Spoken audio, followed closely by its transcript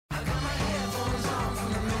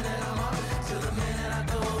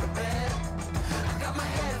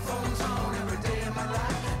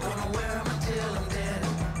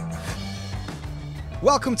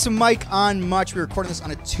Welcome to Mike on Much. We're recording this on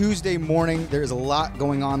a Tuesday morning. There is a lot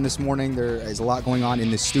going on this morning. There is a lot going on in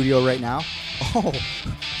the studio right now. Oh,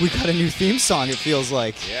 we got a new theme song, it feels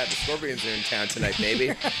like. Yeah, the Scorpions are in town tonight, baby.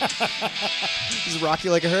 This is Rock You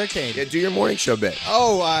Like a Hurricane. Yeah, do your morning show bit.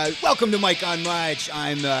 Oh, welcome to Mike on Much.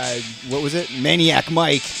 I'm, what was it? Maniac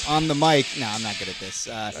Mike on the mic. No, I'm not good at this.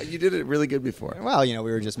 You did it really good before. Well, you know, we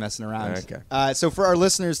were just messing around. Okay. So for our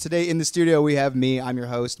listeners today in the studio, we have me. I'm your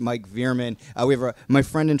host, Mike Veerman. We have my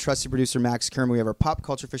friend and trusty producer, Max Kerm. We have our pop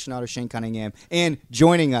culture aficionado, Shane Cunningham. And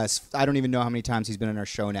joining us, I don't even know how many times he's been on our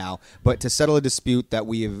show now, but to settle a dispute that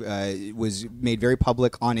we have was made very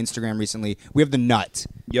public on Instagram recently, we have the Nut.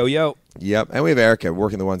 Yo, yo. Yep, and we have Erica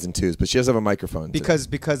working the ones and twos, but she doesn't have a microphone. Because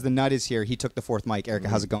the Nut is here, he took the fourth mic. Erica,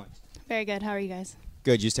 how's it going? Very good. How are you guys?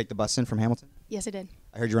 Good. You just take the bus in from Hamilton? Yes, I did.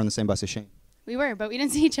 I heard you were on the same bus as Shane. We were, but we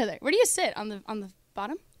didn't see each other. Where do you sit? On the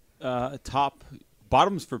bottom? Top.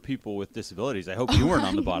 Bottom's for people with disabilities. I hope you weren't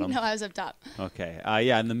on the bottom. No, I was up top. Okay.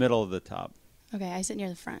 Yeah, in the middle of the top. Okay, I sit near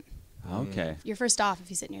the front. Okay. You're first off if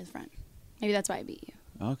you sit near the front. Maybe that's why I beat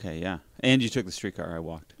you. Okay, yeah. And you took the streetcar. I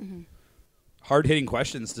walked. Mm-hmm. Hard-hitting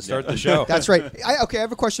questions to start the show. That's right. I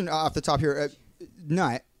have a question off the top here.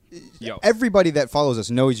 Nut. Yo. Everybody that follows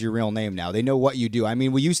us knows your real name now. They know what you do. I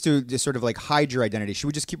mean, we used to just sort of like hide your identity. Should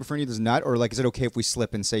we just keep referring to you as Nut, or like is it okay if we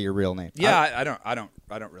slip and say your real name? Yeah, I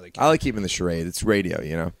don't really care. I like keeping the charade. It's radio,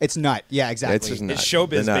 you know. It's Nut. Yeah, exactly. It's just Nut. It's showbiz,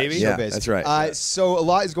 The Nut. baby. Yeah, Showbiz. that's right. So a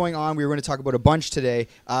lot is going on. We were going to talk about a bunch today.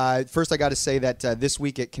 First, I got to say that this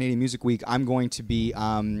week at Canadian Music Week, I'm going to be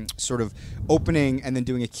sort of opening and then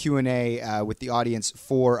doing a Q&A with the audience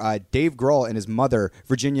for Dave Grohl and his mother,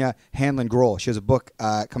 Virginia Hanlon Grohl. She has a book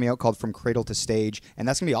coming out called From Cradle to Stage, and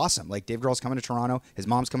that's going to be awesome. Like, Dave Grohl's coming to Toronto. His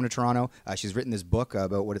mom's coming to Toronto. She's written this book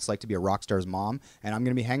about what it's like to be a rock star's mom, and I'm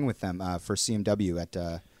going to be hanging with them for CMW at...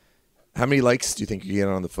 How many likes do you think you get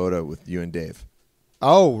on the photo with you and Dave?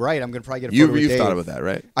 Oh, right. I'm going to probably get a photo with You've Dave. thought about that,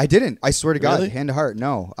 right? I didn't. I swear to God, Really? hand to heart.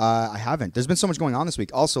 No, I haven't. There's been so much going on this week.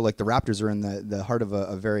 Also, like the Raptors are in the heart of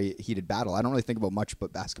a very heated battle. I don't really think about much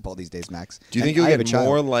but basketball these days, Max. Do you think And you'll I have a get child.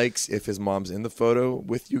 more likes if his mom's in the photo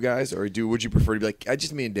with you guys, or would you prefer to be like,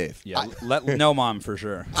 just me and Dave? Yeah, no mom for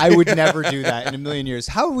sure. I would never do that in a million years.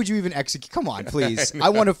 How would you even execute? Come on, please. I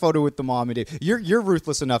want a photo with the mom and Dave. You're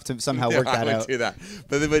ruthless enough to somehow work I that would out. do that.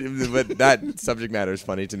 But that subject matter is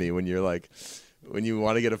funny to me when you're like, when you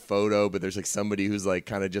want to get a photo, but there's like somebody who's like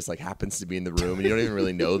kind of just like happens to be in the room and you don't even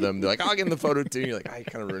really know them. They're like, I'll get in the photo too. And you're like, you're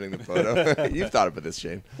kind of ruining the photo. You've thought about this,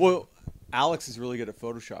 Shane. Well, Alex is really good at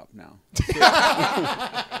Photoshop now.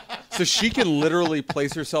 So she can literally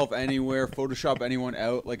place herself anywhere, Photoshop anyone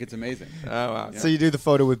out. Like, it's amazing. Oh, wow. So you do the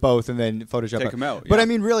photo with both and then Photoshop Take 'em out, But yeah. I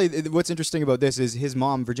mean, really, what's interesting about this is his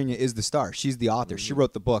mom, Virginia, is the star. She's the author. She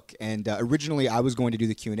wrote the book. And originally, I was going to do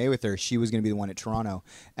the Q&A with her. She was going to be the one at Toronto.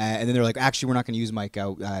 And then they're like, actually, we're not going to use Mike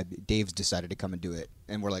out. Dave's decided to come and do it.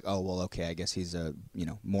 And we're like, oh, well, okay. I guess he's a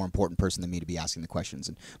more important person than me to be asking the questions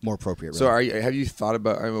and more appropriate. So really. have you thought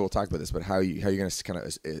about, I mean, we'll talk about this, but how you're going to kind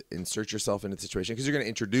of insert yourself into the situation? Because you're going to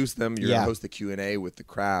introduce them. You're going to host the Q&A with the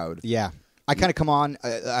crowd. Yeah. I kind of come on,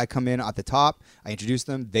 I come in at the top, I introduce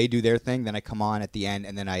them, they do their thing, then I come on at the end,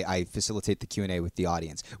 and then I facilitate the Q&A with the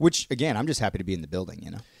audience, which, again, I'm just happy to be in the building,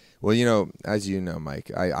 you know? Well, as you know,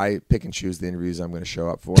 Mike, I pick and choose the interviews I'm going to show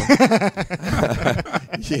up for.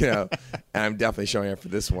 And I'm definitely showing up for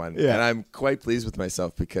this one. Yeah. And I'm quite pleased with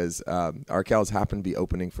myself because Arkells happened to be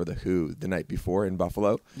opening for The Who the night before in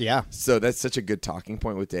Buffalo. Yeah. So that's such a good talking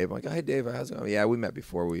point with Dave. I'm like, oh, hey, Dave, how's it going? Yeah, we met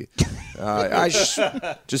before. I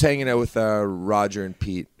just hanging out with Roger and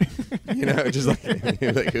Pete. Just like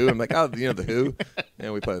Who. I'm like, oh, The Who.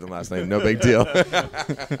 And we played with them last night. No big deal.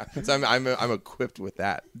 So I'm equipped with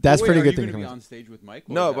that. That's Wait, pretty are good you thing. gonna to be come on stage with Mike?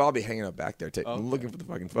 No, but I'll be hanging out back there Okay. looking for the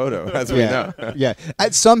fucking photo. That's what we know. Yeah.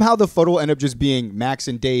 And somehow the photo will end up just being Max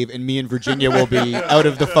and Dave, and me and Virginia will be out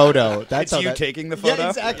of the photo. That's It's how you taking the photo? Yeah,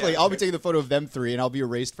 exactly. I'll be taking the photo of them three, and I'll be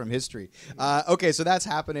erased from history. Okay, so that's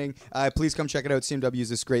happening. Please come check it out. CMW is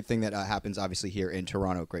this great thing that happens, obviously, here in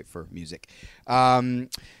Toronto. Great for music.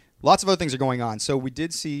 Lots of other things are going on. So we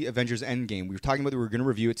did see Avengers Endgame. We were talking about that we were going to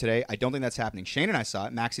review it today. I don't think that's happening. Shane and I saw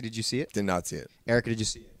it. Maxie, did you see it? Did not see it. Erica, did you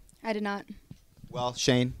see it? I did not. Well,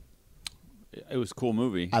 Shane, It was a cool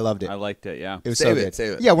movie. I loved it. I liked it, yeah. it was Save so it, good.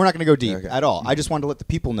 save it. Yeah, we're not going to go deep Okay. at all. I just wanted to let the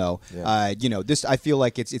people know. Yeah. This I feel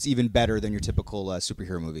like it's even better than your typical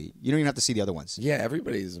superhero movie. You don't even have to see the other ones. Yeah,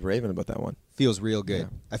 everybody's raving about that one. Feels real good.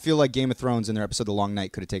 Yeah. I feel like Game of Thrones in their episode The Long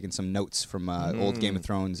Night could have taken some notes from old Game of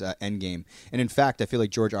Thrones Endgame. And in fact, I feel like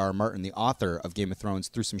George R.R. Martin, the author of Game of Thrones,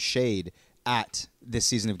 threw some shade at this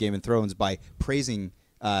season of Game of Thrones by praising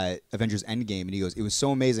Avengers Endgame, and he goes, it was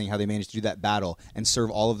so amazing how they managed to do that battle and serve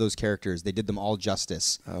all of those characters. They did them all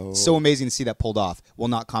justice. Oh. So amazing to see that pulled off, while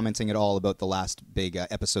not commenting at all about the last big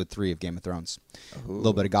episode 3 of Game of Thrones. A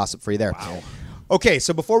little bit of gossip for you there. Wow. Okay,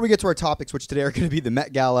 so before we get to our topics, which today are going to be the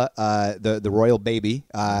Met Gala, the royal baby,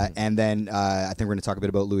 and then I think we're going to talk a bit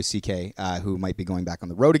about Louis C.K., who might be going back on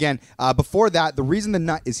the road again. Before that, the reason the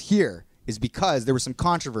nut is here is because there was some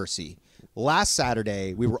controversy. Last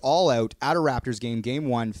Saturday, we were all out at a Raptors game, Game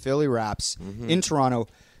 1, Philly Raps, in Toronto.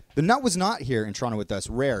 The nut was not here in Toronto with us.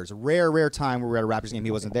 Rare time where we were at a Raptors game.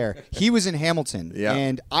 He wasn't there. He was in Hamilton. Yeah.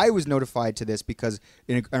 And I was notified to this because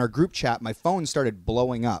in our group chat, my phone started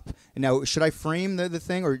blowing up. And now, should I frame the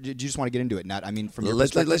thing, or do you just want to get into it, Nut? I mean, from your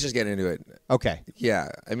perspective? Let's just get into it. Okay. Yeah,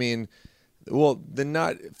 I mean, well, the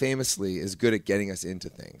nut famously is good at getting us into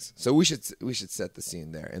things. So we should set the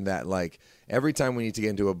scene there. In that, like, every time we need to get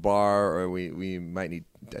into a bar or we might need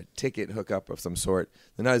a ticket hookup of some sort,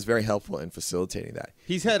 the nut is very helpful in facilitating that.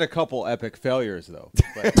 He's had a couple epic failures, though.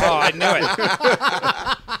 But, Oh, I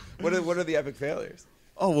knew it. What are the epic failures?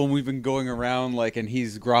 when we've been going around, like, and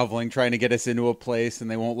he's groveling, trying to get us into a place,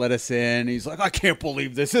 and they won't let us in. He's like, I can't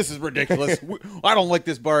believe this. This is ridiculous. I don't like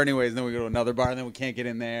this bar anyways. And then we go to another bar, and then we can't get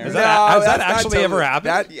in there. Has that actually ever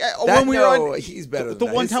happened? He's better. The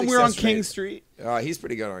than one that. time we were on King Street. He's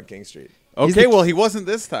pretty good on King Street. Okay, well, he wasn't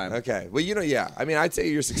this time. Okay. Well, yeah. I mean, I'd say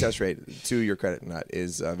your success rate, to your credit, Nut,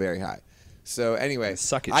 is very high. So anyway,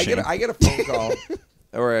 Suck it, I Shane. get a phone call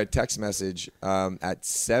or a text message at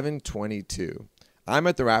 7:22. I'm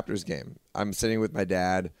at the Raptors game. I'm sitting with my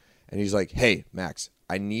dad, and he's like, hey, Max,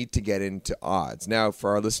 I need to get into odds. Now,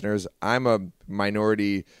 for our listeners, I'm a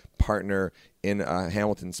minority partner in a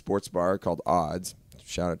Hamilton sports bar called Odds.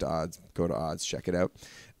 Shout out to Odds. Go to Odds. Check it out.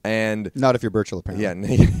 And Not if you're Birchall,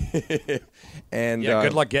 apparently. yeah. And Yeah,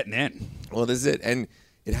 good luck getting in. well, this is it. And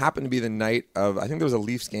it happened to be the night of, I think there was a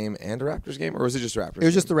Leafs game and a Raptors game, or was it just Raptors? It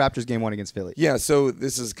was just the Raptors game 1 against Philly. Yeah, so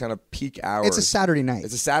this is kind of peak hours. It's a Saturday night.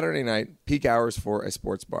 It's a Saturday night, peak hours for a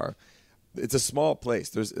sports bar. It's a small place.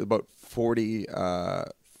 There's about 40.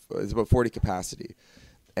 It's about 40 capacity,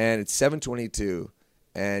 and it's 7:22.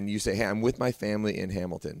 And you say, hey, I'm with my family in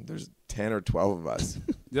Hamilton. There's 10 or 12 of us.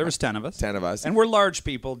 There was 10 of us. 10 of us. And we're large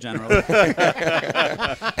people, generally.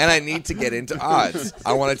 And I need to get into odds.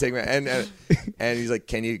 I want to take my and he's like,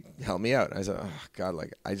 can you help me out? And I said, oh God,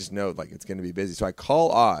 like I just know like it's going to be busy. So I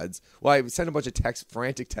call odds. Well, I sent a bunch of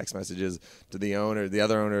frantic text messages to the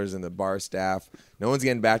other owners, and the bar staff. No one's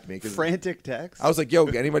getting back to me. Frantic text? I was like, yo,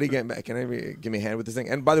 anybody get back? Can anybody give me a hand with this thing?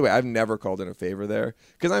 And by the way, I've never called in a favor there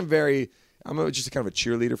because I'm just kind of a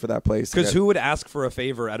cheerleader for that place. Because who would ask for a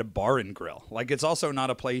favor at a bar and grill? Like, it's also not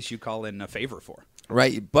a place you call in a favor for.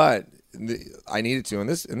 Right, but I needed to in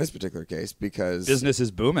this particular case because Business is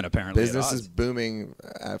booming, apparently. business is booming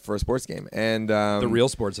for a sports game, and the real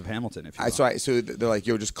sports of Hamilton, if you will. So they're like,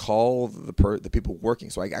 yo, just call the people working.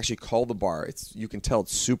 So I actually called the bar. You can tell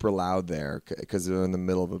it's super loud there because they're in the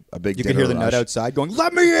middle of a big. You can hear the nut outside going,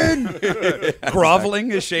 let me in!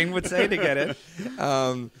 Groveling, as Shane would say, to get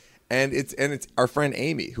in. And it's our friend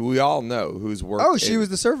Amy, who we all know, who's worked. Oh, she was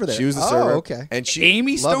the server there. She was the Oh, server. okay. And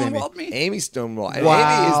Amy Love Amy. stonewalled me? Amy Stonewall. And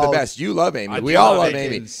Wow. Amy is the best. You love Amy. I We do all love love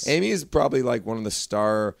Amy. Amy. Amy is probably like one of the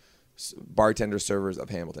star bartender servers of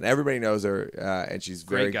Hamilton. Everybody knows her, and she's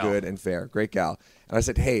very Great gal. good and fair. Great gal. And I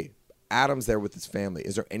said, hey, Adam's there with his family.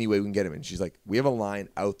 Is there any way we can get him in? She's like, we have a line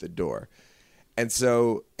out the door. And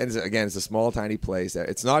so, again, it's a small, tiny place.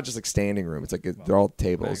 It's not just like standing room. It's like they're all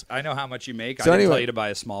tables. I know how much you make. So I didn't anyway- tell you to buy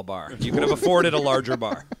a small bar. You could have afforded a larger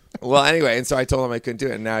bar. Well, anyway, and so I told him I couldn't do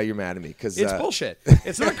it, and now you're mad at me because It's bullshit.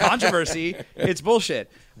 It's not a controversy. It's bullshit.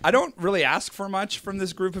 I don't really ask for much from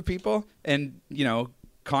this group of people. And,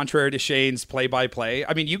 contrary to Shane's play-by-play,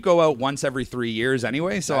 I mean, you go out once every 3 years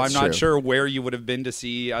anyway, so That's I'm not true. sure where you would have been to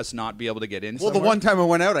see us not be able to get in Well, the somewhere. one time I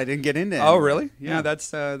went out, I didn't get in there. Oh, really? Yeah,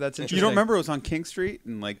 that's interesting. You don't remember it was on King Street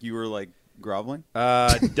and like you were like groveling?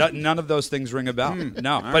 None of those things ring a bell.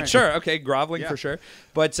 No, but right. sure, okay, groveling Yeah. for sure.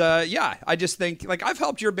 But yeah, I just think like I've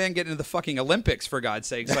helped your band get into the fucking Olympics for God's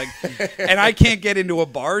sakes, like, and I can't get into a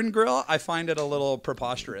bar and grill. I find it a little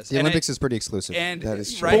preposterous. The Olympics is pretty exclusive. and That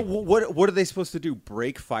is true. right. Well, what are they supposed to do?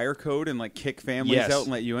 Break fire code and like kick families Yes. out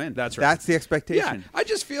and let you in? That's right. That's the Yeah, expectation. I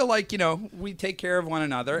just feel like we take care of one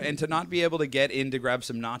another, and to not be able to get in to grab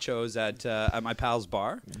some nachos at my pal's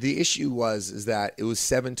bar. The issue is that it was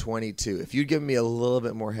 7:22. If you'd given me a little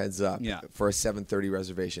bit more heads up Yeah. for a 7:30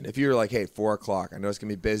 reservation, if you were like, hey, 4 o'clock, I know it's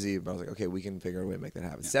gonna be busy, but I was like, okay, we can figure out a way to make that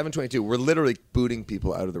happen. 7:22, we're literally booting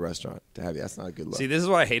people out of the restaurant to have you. That's not a good look. See, this is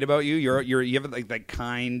what I hate about you. You have like that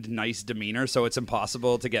kind, nice demeanor, so it's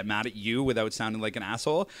impossible to get mad at you without sounding like an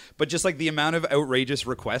asshole. But just like the amount of outrageous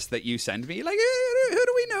requests that you send me, like, who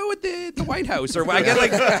do out at the White House, or I get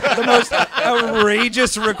like the most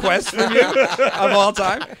outrageous request from you of all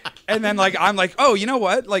time. And then like I'm like, oh, you know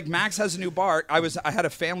what? Like Max has a new bar. I had a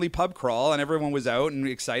family pub crawl and everyone was out and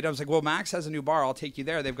excited. I was like, well, Max has a new bar. I'll take you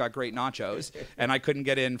there. They've got great nachos. And I couldn't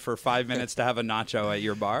get in for 5 minutes to have a nacho at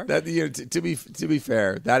your bar. That to be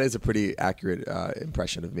fair, that is a pretty accurate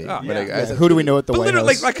impression of me. Oh, But yeah. Who do we know at the But White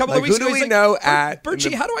literally, House? like a couple Like, of weeks who ago, do he's we like, know at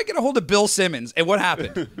Birchie, how do I get a hold of Bill Simmons? And what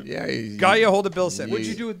happened? Yeah, Got you a hold of Bill Simmons. What'd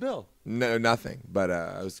you do with Bill? No, nothing. But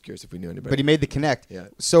I was curious if we knew anybody. But he made the connect. Yeah.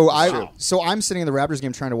 So True. I'm sitting in the Raptors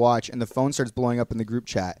game trying to watch, and the phone starts blowing up in the group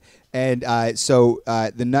chat, and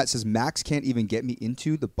the nut says Max can't even get me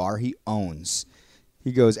into the bar he owns.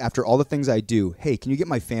 He goes, after all the things I do, hey, can you get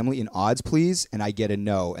my family in odds, please? And I get a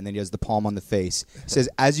no. And then he has the palm on the face. He says,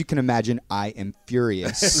 as you can imagine, I am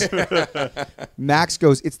furious. Max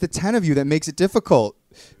goes, it's the 10 of you that makes it difficult.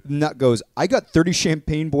 Nut goes, I got 30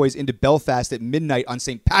 Champagne boys into Belfast at midnight on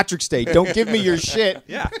St. Patrick's Day. Don't give me your shit.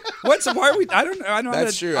 Yeah. Why are we? I don't know.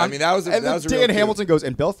 That's true. I mean, that was a And then real Dan cue. Hamilton goes,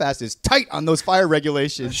 and Belfast is tight on those fire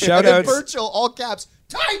regulations. Shout and outs. Virgil, all caps,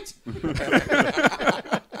 tight.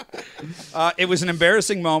 It was an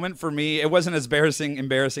embarrassing moment for me. It wasn't as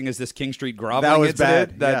embarrassing as this King Street groveling That was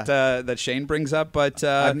incident bad, that Shane brings up. But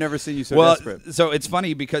I've never seen you so well, desperate. so it's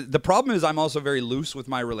funny because the problem is I'm also very loose with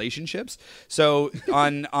my relationships. So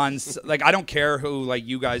on like I don't care who like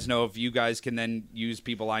you guys know, if you guys can then use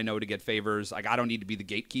people I know to get favors. Like I don't need to be the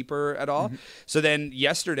gatekeeper at all. So then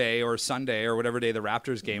yesterday or Sunday or whatever day the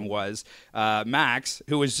Raptors game was, Max,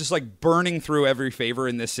 who was just like burning through every favor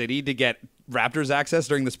in this city to get Raptors access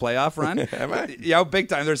during this playoff run. Am I? Yeah, big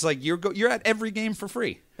time. There's like you're at every game for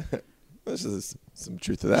free. There's some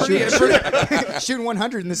truth to that. Shooting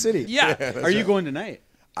 100 in the city. Yeah. Are you going tonight?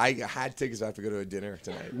 I had tickets. So I have to go to a dinner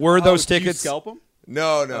tonight. Were those Did you tickets? scalp them?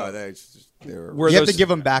 No, they were. Were You have those- to give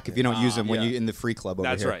them back if you don't use them when yeah. you're in the free club over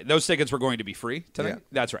That's here. right. Those tickets were going to be free tonight. Yeah.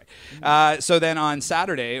 That's right. So then on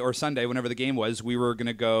Saturday or Sunday, whenever the game was, we were going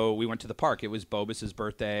to go. We went to the park. It was Bobus's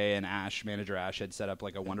birthday, and manager Ash, had set up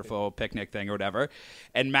like a wonderful picnic thing or whatever.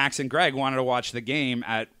 And Max and Greg wanted to watch the game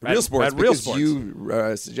at Real Sports. At Real because Sports.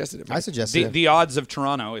 You suggested it. I suggested it. The odds of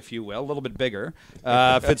Toronto, if you will, a little bit bigger,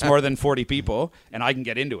 fits more than 40 people, and I can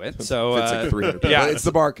get into it. So It's like 300 people. yeah. It's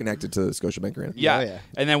the bar connected to the Scotiabank Arena. Yeah. Oh, yeah.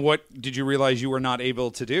 And then what did you realize you were not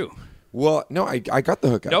able to do? Well, no, I got the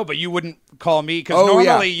hookup. No, but you wouldn't call me because Oh,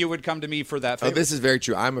 normally yeah. you would come to me for that Oh, favor. this is very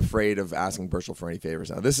true. I'm afraid of asking Burchell for any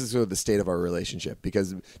favors now. This is sort of the state of our relationship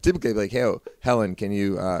because typically, like, hey, Helen, can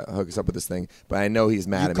you hook us up with this thing? But I know he's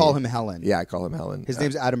mad You at call me. him Helen. Yeah, I call him Helen. His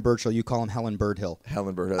name's Adam Burchell. You call him Helen Birdhill.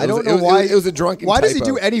 Helen Birdhill. I don't know why. It was a drunken Why does he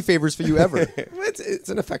typo. do any favors for you ever? It's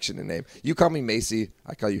an affectionate name. You call me Macy.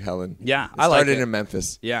 I call you Helen. Yeah, It I like started it. in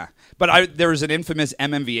Memphis. Yeah, but there was an infamous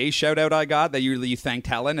MMVA shout out I got that you thanked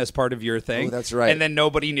Helen as part of your thing. Oh, that's right. And then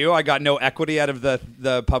nobody knew. I got no equity out of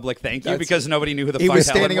the public thank you That's- because nobody knew who the He fuck was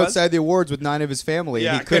Helen standing was. outside the awards with 9 of his family.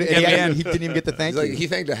 Yeah, he couldn't. couldn't get and in. he didn't even get the thank He's like, you. he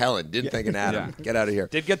thanked a Helen, didn't thank an Adam. Yeah. Get out of here.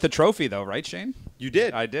 Did get the trophy though, right, Shane? You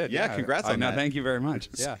did. I did. Yeah, congrats on that. Thank you very much.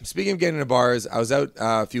 Yeah. Speaking of getting into bars, I was out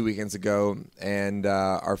a few weekends ago, and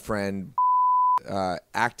our friend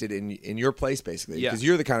acted in your place basically Yeah. because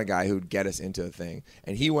you're the kind of guy who'd get us into a thing.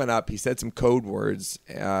 And he went up, he said some code words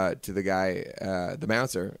to the guy, the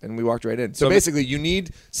bouncer, and we walked right in. So basically, you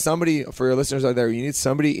need somebody for your listeners out there. You need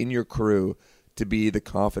somebody in your crew to be the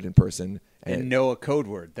confident person And know a code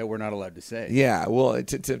word that we're not allowed to say. Yeah, well,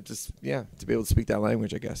 to be able to speak that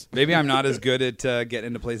language, I guess. Maybe I'm not as good at getting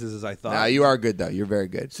into places as I thought. Nah, you are good though. You're very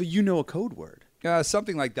good. So you know a code word.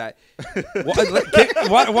 Something like that.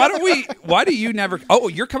 Why do you never? Oh,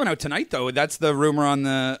 you're coming out tonight though. That's the rumor on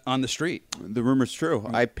the street. The rumor's true.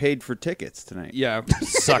 I paid for tickets tonight. Yeah,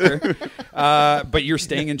 sucker. But you're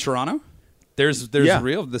staying in Toronto. There's Yeah.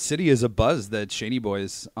 real. The city is a buzz that Shaney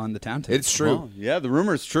Boys on the town tape. It's true. Oh, yeah, the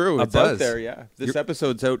rumor's true. A It's buzz. out there, yeah. This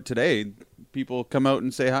episode's out today. People come out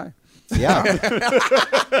and say hi. Yeah.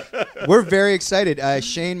 We're very excited.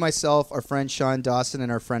 Shane, myself, our friend Sean Dawson,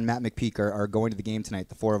 and our friend Matt McPeak are going to the game tonight.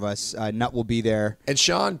 The 4 of us. Nut will be there. And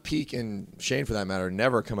Sean, Peake, and Shane, for that matter,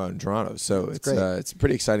 never come out in Toronto. So it's great. it's a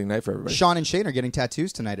pretty exciting night for everybody. Sean and Shane are getting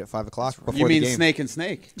tattoos tonight at 5 o'clock before You mean the game. Snake and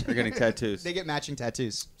Snake are getting tattoos. They get matching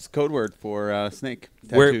tattoos. It's code word for snake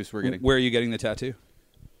tattoos we're getting. Where are you getting the tattoo?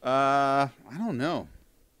 I don't know.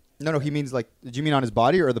 No, he means like. Did you mean on his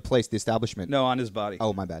body or the place, the establishment? No, on his body.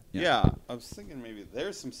 Oh, my bad. Yeah. I was thinking maybe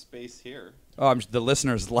there's some space here. Oh, the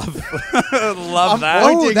listeners love love that.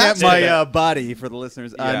 pointing at At my body for the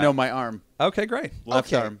listeners. Yeah. No, my arm. Okay, great.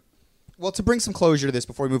 Left Okay. arm. Well, to bring some closure to this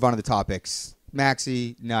before we move on to the topics,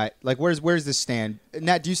 Maxi, Nut. Like, where's this stand?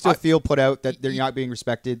 Nat, do you still feel put out that they're not being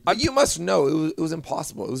respected? You must know it was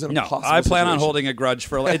impossible. It was an No, impossible I plan on situation. holding a grudge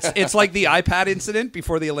for. It's like the iPad incident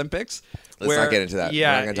before the Olympics. Let's not get into that. We're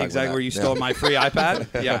Yeah, not gonna talk about exactly. that. Where you Yeah. stole my free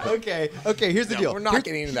iPad. Yeah. Okay. Here's the deal. We're not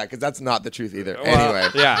getting into that because that's not the truth either. Well, Anyway,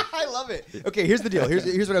 Yeah. I love it. Okay, here's the deal.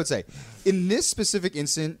 Here's what I would say. In this specific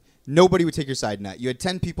instant, nobody would take your side, Nat. You had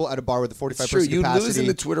 10 people at a bar with a 45 it's true. person You capacity. lose in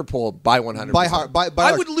the Twitter poll by 100%. by I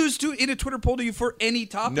heart. would lose in a Twitter poll to you for any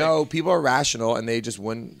topic. No, people are rational and they just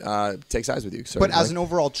wouldn't take sides with you. So, But as an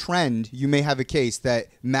overall trend, you may have a case that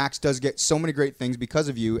Max does get so many great things because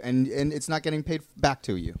of you, and it's not getting paid back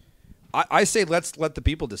to you. I say let's let the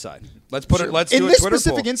people decide. Let's put it. Let's In do a this Twitter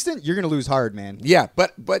specific poll. instant, you're going to lose hard, man. yeah,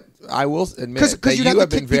 but I will admit 'Cause that you'd you have to have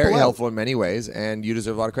been kick people very out. helpful in many ways, and you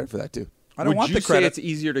deserve a lot of credit for that too. I don't Would want you the credit. say it's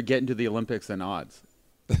easier to get into the Olympics than odds?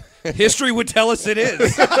 History would tell us it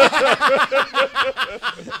is.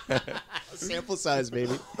 Sample size,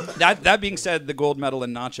 baby. That being said, the gold medal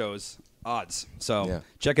in nachos odds. So Yeah.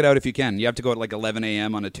 check it out if you can. You have to go at like 11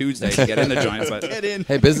 a.m. on a Tuesday to get in the joint. But Get in.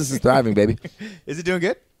 Hey, business is thriving, baby. Is it doing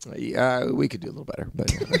good? We could do a little better,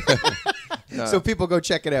 but So people go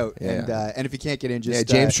check it out, Yeah. and if you can't get in, just yeah,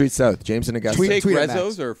 James Street South, James and Augusta. Tweet- Take at Max.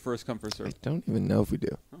 rezos or first come first serve? I don't even know if we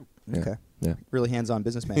do. Yeah. Okay. Yeah. Really hands-on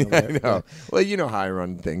businessman. Over I there. know. Well, you know how I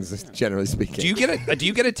run things, generally speaking. do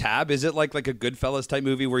you get a tab? Is it like a Goodfellas type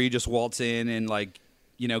movie where you just waltz in and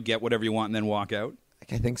get whatever you want and then walk out?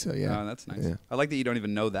 I think so. Yeah. Oh, that's nice. Yeah. I like that you don't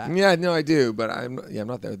even know that. Yeah, no, I do, but I'm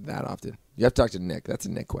not there that often. You have to talk to Nick. That's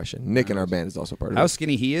a Nick question. Nick in our band is also part of How it.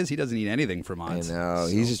 skinny he is, he doesn't eat anything from I odds. know.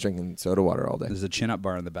 He's just drinking soda water all day. There's a chin-up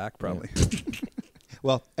bar in the back, probably.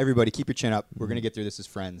 Well, everybody, keep your chin up. We're going to get through this as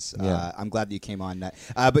friends. Yeah. I'm glad that you came on, Nat.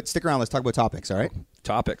 But stick around. Let's talk about topics, all right?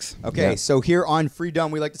 Topics. Okay, Yeah. so here on Freedom,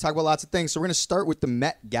 we like to talk about lots of things. So we're going to start with the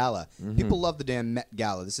Met Gala. People love the damn Met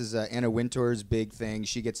Gala. This is Anna Wintour's big thing.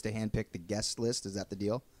 She gets to handpick the guest list. Is that the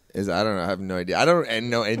deal? I don't know. I have no idea. I don't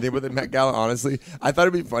know anything about the Met Gala, honestly. I thought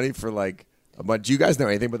it'd be funny for like a bunch. Do you guys know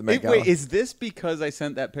anything about the Met Gala? Wait, is this because I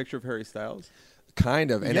sent that picture of Harry Styles?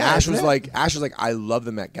 Kind of. And Yeah, Ash isn't was it? like, I love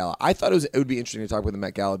the Met Gala. I thought it would be interesting to talk about the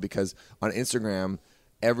Met Gala because on Instagram,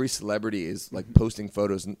 every celebrity is like posting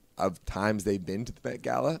photos of times they've been to the Met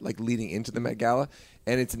Gala, like leading into the Met Gala,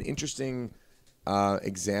 and it's an interesting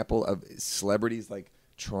example of celebrities like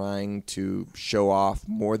trying to show off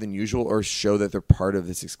more than usual or show that they're part of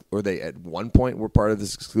this or they at one point were part of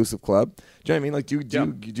this exclusive club. Do you know what I mean? Like do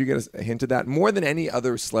you get a hint of that more than any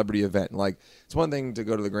other celebrity event? Like it's one thing to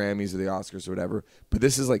go to the Grammys or the Oscars or whatever, but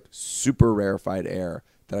this is like super rarefied air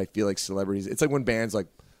that I feel like celebrities, it's like when bands like,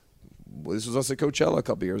 well, this was us at Coachella a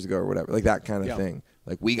couple years ago or whatever, like that kind of thing.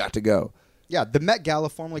 Like we got to go. Yeah, the Met Gala,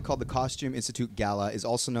 formerly called the Costume Institute Gala, is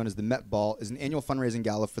also known as the Met Ball, is an annual fundraising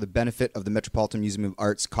gala for the benefit of the Metropolitan Museum of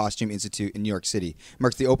Art's Costume Institute in New York City. It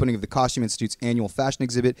marks the opening of the Costume Institute's annual fashion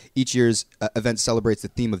exhibit. Each year's event celebrates the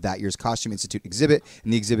theme of that year's Costume Institute exhibit,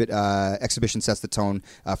 and the exhibition sets the tone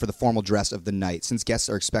for the formal dress of the night, since guests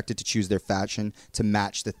are expected to choose their fashion to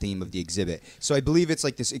match the theme of the exhibit. So I believe it's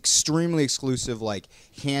like this extremely exclusive, like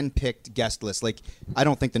hand-picked guest list. Like I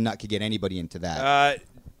don't think the Nut could get anybody into that.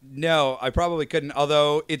 No, I probably couldn't.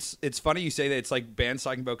 Although it's funny you say that it's like bands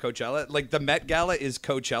talking about Coachella. Like the Met Gala is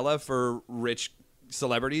Coachella for rich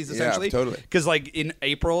celebrities, essentially. Yeah, totally. Because like in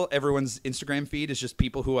April, everyone's Instagram feed is just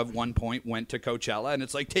people who at one point went to Coachella, and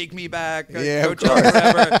it's like take me back, Yeah, of Coachella,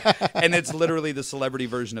 whatever. And it's literally the celebrity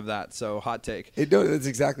version of that. So hot take. That's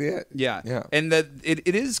exactly it. Yeah, Yeah. And it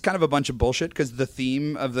is kind of a bunch of bullshit because the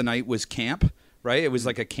theme of the night was camp. Right, it was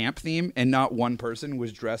like a camp theme, and not one person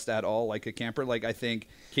was dressed at all like a camper. Like I think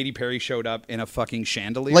Katy Perry showed up in a fucking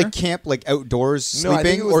chandelier. Like camp, like outdoors No, I think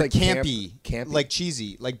sleeping, it was or like campy. like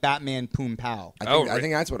cheesy, like Batman Poom Pow. I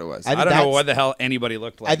think that's what it was. I I think don't know that's- what the hell anybody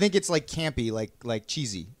looked like. I think it's like campy, like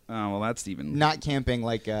cheesy, Oh well, that's even. not camping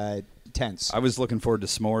like tense. I was looking forward to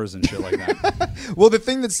s'mores and shit like that. Well, the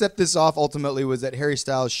thing that set this off ultimately was that Harry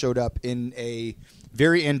Styles showed up in a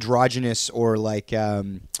very androgynous or like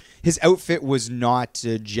his outfit was not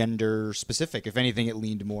gender specific. If anything, it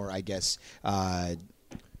leaned more, I guess,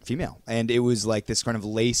 female. And it was like this kind of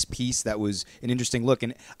lace piece that was an interesting look.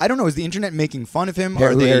 And I don't know, is the internet making fun of him?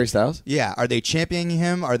 Harry Styles? Yeah. Are they championing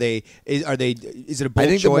him? Is it a bold I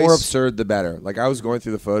think choice? the more absurd, the better. Like I was going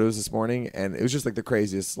through the photos this morning, and it was just like the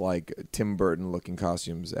craziest, like Tim Burton looking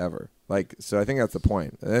costumes ever. Like, so I think that's the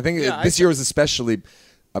point. And I think this year was especially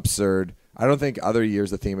absurd. I don't think other years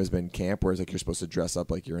the theme has been camp, whereas like you're supposed to dress up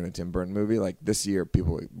like you're in a Tim Burton movie. Like this year,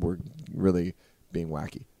 people were really being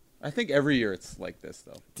wacky. I think every year it's like this,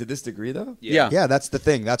 though. To this degree, though. Yeah. Yeah, that's the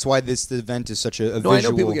thing. That's why this event is such a No, I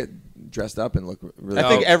visual. know people get dressed up and look really. I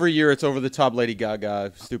think every year it's over the top Lady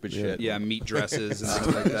Gaga stupid shit. Yeah, meat dresses and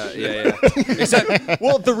things like that. Yeah. Except,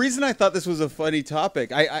 well, the reason I thought this was a funny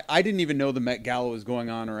topic, I didn't even know the Met Gala was going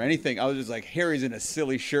on or anything. I was just like, Harry's in a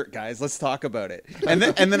silly shirt, guys. Let's talk about it. And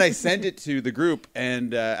then I sent it to the group,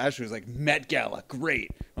 and Ashley was like, Met Gala,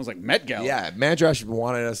 great. I was like, Met Gala? Yeah, Madras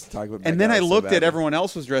wanted us to talk about. And then I looked at everyone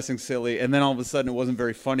else was dressing silly, and then all of a sudden it wasn't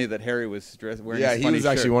very funny that Harry was wearing Yeah, his he funny was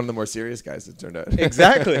actually shirt. one of the more serious guys. It turned out.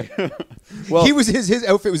 Exactly. Well, he was his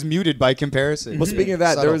outfit was muted by comparison. Well, speaking of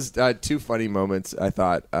that, there Subtle. was two funny moments. I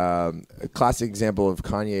thought a classic example of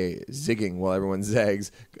Kanye zigging while everyone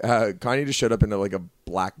zags. Kanye just showed up in like a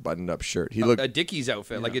black buttoned-up shirt. He looked a Dickies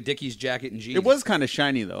outfit, like a Dickies jacket and jeans. It was kind of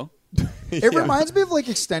shiny, though. It reminds me of like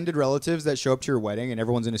extended relatives that show up to your wedding and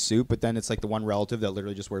everyone's in a suit, but then it's like the one relative that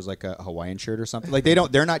literally just wears like a Hawaiian shirt or something. Like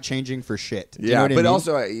they're not changing for shit. Do you know what I but mean?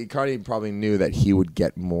 also Kanye probably knew that he would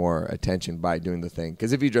get more attention by doing the thing.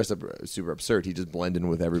 Because if he dressed up super absurd, he just blend in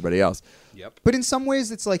with everybody else. Yep. But in some ways,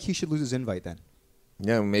 it's like he should lose his invite then.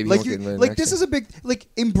 Yeah, maybe Like, he'll get invited like next this year. is a big like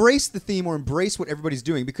embrace the theme or embrace what everybody's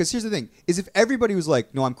doing. Because here's the thing: is if everybody was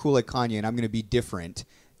like, "No, I'm cool like Kanye and I'm going to be different,"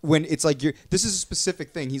 when it's like this is a specific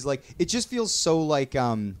thing. He's like, it just feels so like I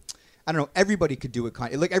don't know. Everybody could do it.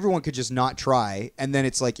 Like everyone could just not try, and then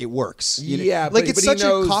it's like it works. You know? Yeah, like but, it's but he such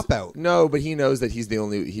knows, a cop out. No, but he knows that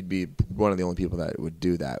he'd be one of the only people that would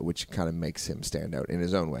do that, which kind of makes him stand out in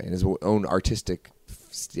his own way, in his own artistic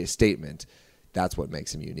statement. That's what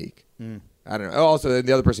makes him unique. I don't know. Oh, also,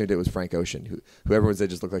 the other person who did it was Frank Ocean, who everyone said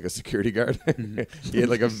just looked like a security guard. He had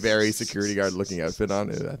like a very security guard looking outfit on.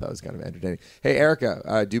 I thought it was kind of entertaining. Hey,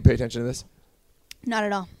 Erica, do you pay attention to this? Not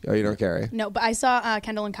at all. Oh, you don't care, eh? No, but I saw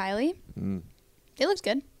Kendall and Kylie. It looks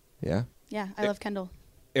good. Yeah? Yeah, I love Kendall.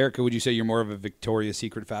 Erica, would you say you're more of a Victoria's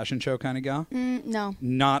Secret fashion show kind of gal? No,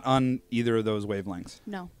 Not on either of those wavelengths.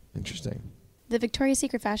 no. Interesting. The Victoria's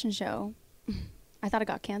Secret fashion show, I thought it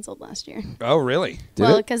got canceled last year. Oh, really? Did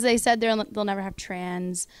Well, it? because they said they'll never have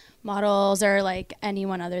trans models or like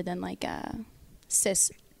anyone other than like a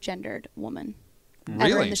cisgendered woman ever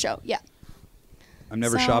Really? in the show. Yeah. I'm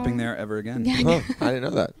never So- shopping there ever again. Yeah. Huh, I didn't know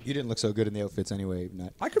that. You didn't look so good in the outfits anyway.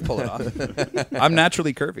 Not. I could pull it off. I'm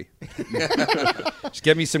naturally curvy. Just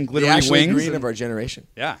get me some The glittery Ashley wings. Green and- of our generation.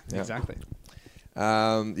 yeah, Yeah. exactly.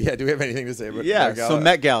 Yeah, do we have anything to say about Yeah, Met Gala? so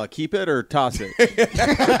Met Gala, keep it or toss it?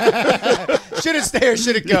 Should it stay or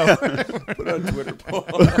should it go? Put on Twitter poll.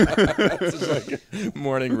 This is like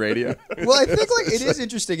morning radio. Well, I think like it is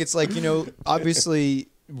interesting. It's like, you know, obviously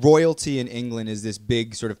royalty in England is this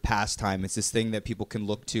big sort of pastime. It's this thing that people can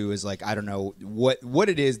look to as like, I don't know what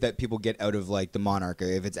it is that people get out of like the monarch,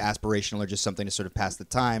 if it's aspirational or just something to sort of pass the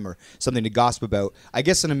time or something to gossip about. I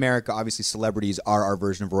guess in America, obviously celebrities are our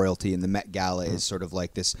version of royalty, and the Met Gala is sort of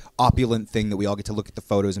like this opulent thing that we all get to look at the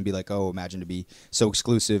photos and be like, oh, imagine to be so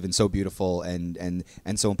exclusive and so beautiful and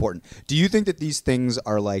so important. Do you think that these things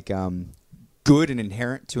are like good and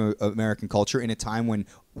inherent to American culture in a time when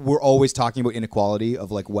we're always talking about inequality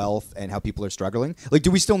of like wealth and how people are struggling? Like,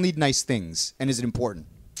 do we still need nice things, and is it important?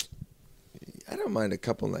 I don't mind a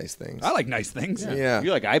couple nice things. I like nice things. Yeah.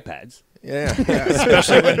 You like iPads? Yeah.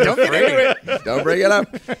 Especially when don't get into it. Don't bring it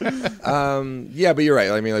up. Yeah, but you're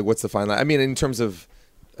right. I mean, like, what's the fine line? I mean, in terms of,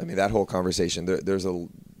 that whole conversation, there's a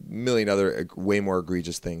million other way more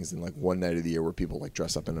egregious things than like one night of the year where people like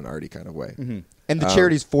dress up in an arty kind of way. And the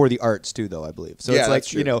charity's for the arts too, though, I believe. So Yeah, it's like, that's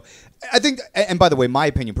true. you know, I think, and by the way, my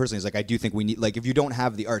opinion personally is like, I do think we need, like, if you don't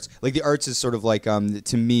have the arts, like the arts is sort of like,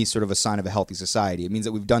 to me, sort of a sign of a healthy society. It means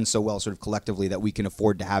that we've done so well sort of collectively that we can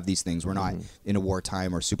afford to have these things. We're not in a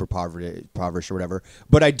wartime or super impoverished or whatever.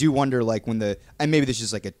 But I do wonder, like, when and maybe this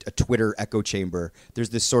is like a Twitter echo chamber, there's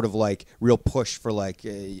this sort of like real push for like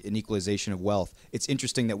an equalization of wealth. It's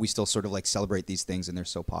interesting that we still sort of like celebrate these things and they're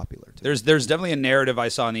so popular too. There's definitely a narrative I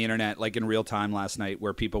saw on the internet, like in real time last night,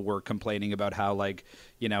 where people were complaining about how, like,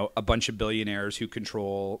 you know, a bunch of billionaires who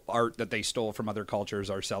control art that they stole from other cultures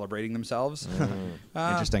are celebrating themselves.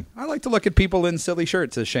 Interesting. I like to look at people in silly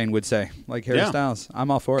shirts, as Shane would say, like Harry Yeah. Styles. I'm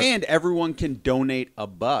all for it. And everyone can donate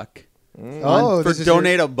 $1 Oh, for this is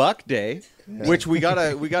Donate a Buck Day, which we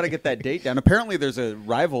gotta get that date down. Apparently, there's a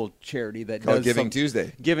rival charity that Called does Giving some-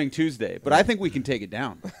 Tuesday. Giving Tuesday, but I think we can take it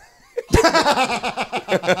down.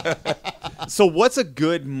 So, what's a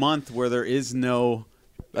good month where there is no?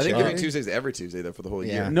 I think Sorry? Giving Tuesday's every Tuesday though for the whole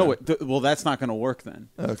Yeah. year. No, well, that's not going to work then.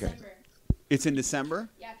 Okay. It's in December.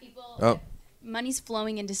 Yeah, people. Oh. Money's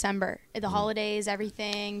flowing in December. The holidays,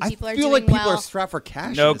 everything. People I are feel doing like people well. are strapped for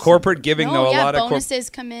cash. no in December. corporate giving, No, though. A yeah, lot of bonuses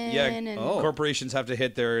come in. Yeah, and corporations have to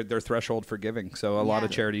hit their threshold for giving. So a lot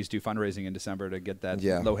of Yeah. charities do fundraising in December to get that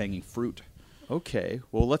Yeah. low hanging fruit. Okay,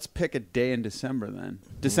 well, let's pick a day in December then.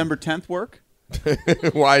 December 10th work.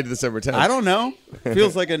 Why December 10th? I don't know.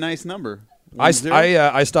 Feels like a nice number. I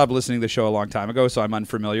 10. stopped listening to the show a long time ago, so I'm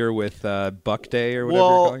unfamiliar with Buck Day or whatever you're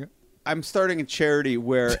Well, calling it. I'm starting a charity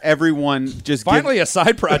where everyone just Finally, a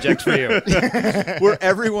side project for you. where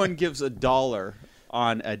everyone gives $1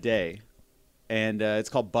 on a day, and it's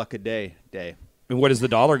called Buck a Day Day. And what does the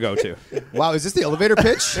dollar go to? Wow, is this the elevator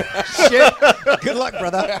pitch? Shit. Good luck,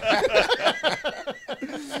 brother.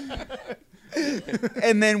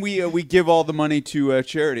 And then we give all the money to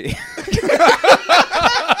charity.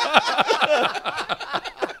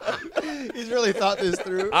 He's really thought this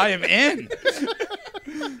through. I am in.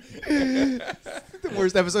 The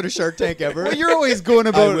worst episode of Shark Tank ever. Well, you're always going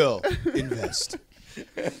about. I will invest.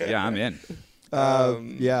 Yeah, I'm in.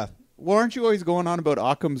 Yeah. Well, aren't you always going on about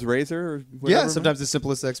Occam's razor? Or whatever? Yeah, sometimes the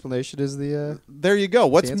simplest explanation is the... There you go.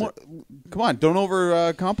 What's The answer. more? Come on, don't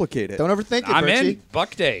over complicate it. don't overthink it, I'm Birchie. in.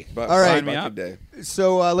 Buck Day. But All right. Sign me Bucket up. Day.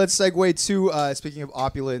 So let's segue to, speaking of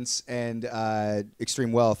opulence and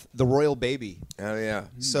extreme wealth, the royal baby. Oh yeah.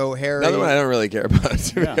 So Harry... Another one I don't really care about.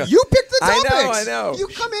 to be Yeah. honest. You picked the I topics. know. You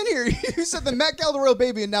come in here. You said the Met Gala, the royal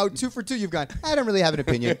baby, and now 2 for 2 you've gone, I don't really have an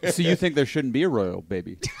opinion. So you think there shouldn't be a royal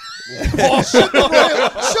baby? Should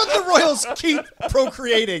the royals keep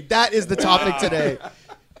procreating? That is the topic today.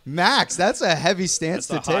 Max, that's a heavy stance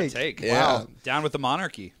That's to a hot take. take. Yeah. Wow. Down with the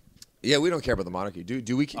monarchy. Yeah, we don't care about the monarchy.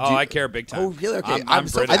 Do we? Oh, I care big time. Oh, really? Okay. I'm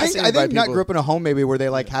so British. I think fascinated by Nut people- grew up in a home maybe where they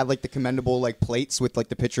like had like the commendable like plates with like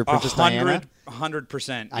the picture of Princess Diana.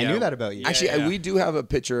 100%. I knew that about you. Actually, yeah. we do have a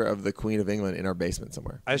picture of the Queen of England in our basement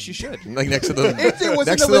somewhere, As you should. like next to the It was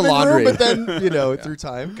next in to the the living laundry. room, but then through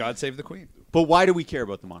time. God save the Queen. But why do we care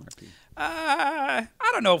about the monarchy? I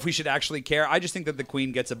don't know if we should actually care. I just think that the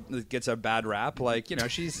Queen gets a bad rap. Like,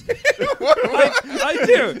 she's. I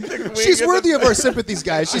do. She's worthy of our sympathies,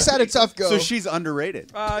 guys. She's had a tough go. So she's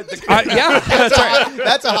underrated. Yeah, that's right.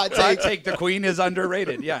 That's a hot I take. take the Queen is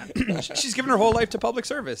underrated. Yeah, she's given her whole life to public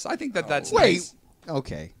service. I think that's Wait. nice.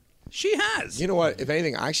 Okay. She has. You know what? If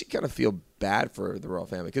anything, I actually kind of feel bad for the royal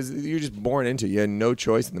family because you're just born into it. You had no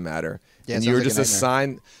choice in the matter, Yeah, and it you were sounds just like a nightmare.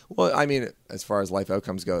 assigned. Well, I mean, as far as life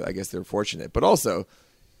outcomes go, I guess they're fortunate, but also.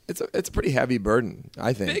 It's a pretty heavy burden,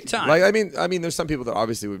 I think. Big time. Like I mean, there's some people that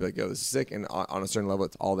obviously would be like, "Oh, this is sick," and on a certain level,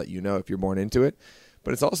 it's all that you know if you're born into it.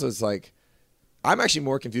 But it's like, I'm actually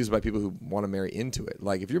more confused by people who want to marry into it.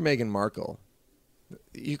 Like, if you're Meghan Markle,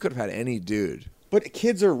 you could have had any dude. But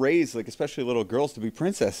kids are raised, like especially little girls, to be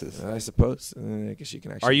princesses. I suppose. I guess you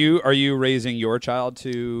can actually. Are you raising your child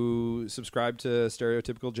to subscribe to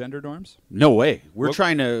stereotypical gender norms? No way. We're Well-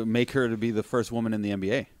 trying to make her to be the first woman in the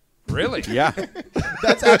NBA. Really? Yeah.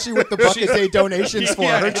 That's actually what the Bucket Day donations for.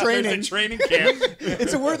 Her training. It's a training camp.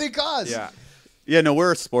 It's a worthy cause. Yeah. Yeah, no,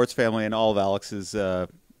 we're a sports family, and all of Alex's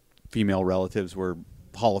female relatives were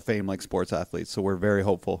Hall of Fame like sports athletes, so we're very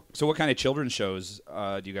hopeful. So, what kind of children's shows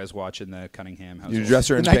do you guys watch in the Cunningham household? You dress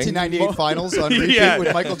her The in pink. 1998 finals on repeat Yeah.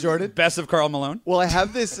 with Michael Jordan. Best of Karl Malone. Well, I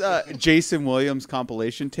have this Jason Williams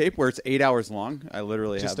compilation tape where it's 8 hours long. I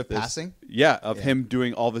literally Just have of this, passing? Yeah, of him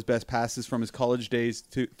doing all of his best passes from his college days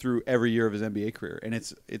through every year of his NBA career, and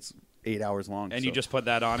it's 8 hours long. And so. you just put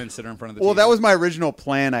that on and sit her in front of the Well, TV. that was my original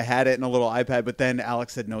plan. I had it in a little iPad, but then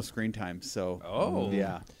Alex said no screen time. So, Oh.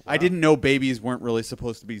 yeah, I didn't know babies weren't really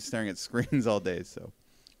supposed to be staring at screens all day. So,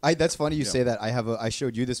 That's funny you say that. I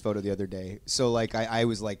showed you this photo the other day. So like I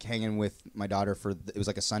was like hanging with my daughter it was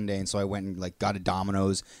like a Sunday, and so I went and like got a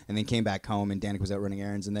Domino's, and then came back home, and Danica was out running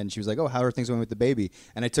errands, and then she was like, "Oh, how are things going with the baby?"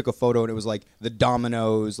 And I took a photo, and it was like the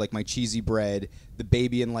Domino's, like my cheesy bread, the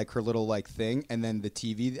baby in like her little like thing, and then the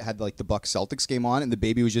TV that had like the Bucks Celtics game on, and the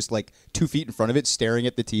baby was just like 2 feet in front of it, staring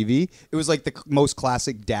at the TV. It was like the most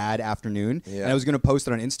classic dad afternoon, Yeah. and I was gonna post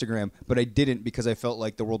it on Instagram, but I didn't because I felt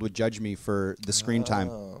like the world would judge me for the screen time.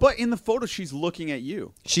 but in the photo, she's looking at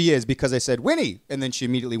you. She is, because I said Winnie, and then she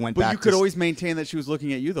immediately went But back. you could to always maintain that she was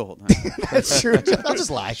looking at you the whole time. That's true. I'll just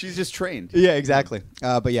lie. She's just trained. Yeah, exactly.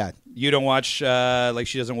 But yeah. You don't watch, like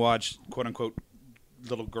she doesn't watch, quote unquote,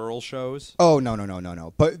 little girl shows. Oh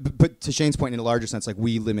no. But to Shane's point, in a larger sense, like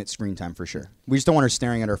we limit screen time for sure. We just don't want her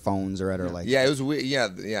staring at her phones or at her like. Yeah, it was weird. Yeah.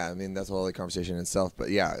 I mean, that's a whole other conversation in itself. But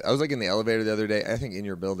yeah, I was like in the elevator the other day. I think in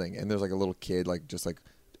your building, and there's like a little kid, like just like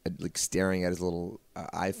staring at his little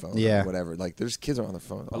iPhone. Yeah. Or whatever. Like there's kids are on the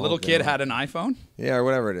phone. A little kid had an iPhone. Yeah, or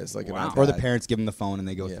whatever it is, like Wow. an iPad. Or the parents give them the phone and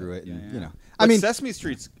they go Yeah. through it, and Yeah. I mean, Sesame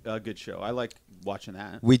Street's a good show. I like watching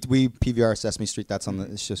that. we PVR Sesame Street. That's on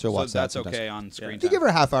the. She'll So watch that that's sometimes. okay on screen If you time. give her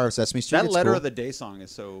a half hour of Sesame Street, That it's letter cool. of the day song is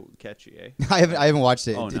so catchy, eh? I haven't watched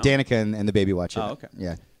it. Oh, no. Danica and the baby watch it. Oh, okay.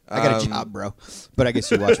 Yeah. I got a job, bro. But I guess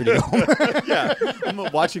you watch when you go home. Yeah, I'm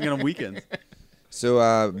watching it on weekends.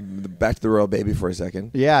 So back to the royal baby for a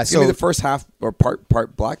second. Yeah, it's gonna be so- the first half or part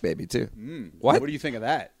black baby too. What do you think of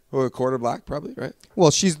that? Or a quarter black, probably, right?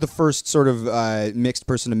 Well, she's the first sort of mixed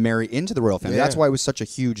person to marry into the royal family. Yeah. That's why it was such a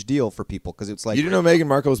huge deal for people because it's like You didn't know Meghan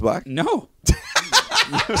Markle was black? No,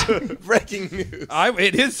 Breaking news.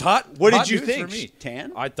 it is hot. What hot did you news think? For me.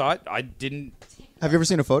 Tan? I thought I didn't. Have you ever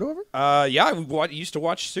seen a photo of her? Yeah, I used to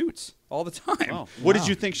watch Suits all the time. Oh. What did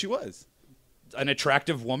you think she was? An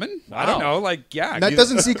attractive woman? I don't know. Like, yeah. That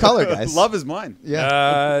doesn't see color, guys. Love is mine.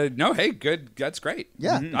 Yeah. No, hey, good. That's great.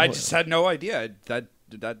 Yeah. I just had no idea.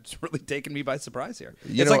 That's really taken me by surprise here.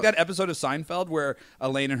 You It's know- like that episode of Seinfeld where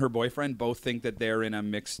Elaine and her boyfriend both think that they're in a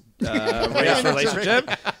mixed race relationship,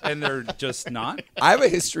 and they're just not. I have a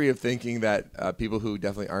history of thinking that people who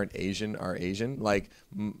definitely aren't Asian are Asian. Like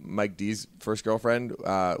Mike D's first girlfriend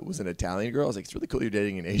was an Italian girl. I was like, it's really cool you're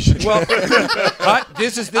dating an Asian. Well,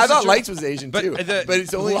 this is. I thought true. Lights was Asian But too. the- But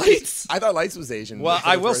it's only Lights? I thought Lights was Asian. Well, for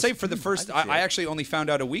I the will first- say for the first, I can see I it. actually only found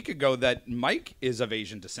out a week ago that Mike is of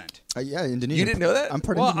Asian descent. Yeah, Indonesian. You didn't know that? I'm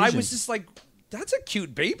part Well, Indonesian. I was just like, that's a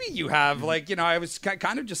cute baby you have. Like, you know, I was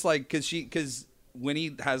kind of just like, because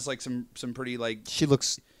Winnie has like some pretty like. She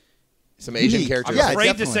looks. some Asian Unique. characters. Yeah, Afraid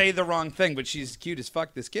to definitely. say the wrong thing, but she's cute as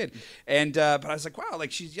fuck. This kid, and but I was like, wow,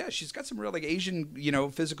 like she's got some real like Asian,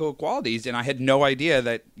 physical qualities, and I had no idea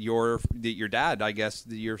that your dad, I guess,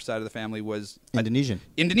 your side of the family was Indonesian.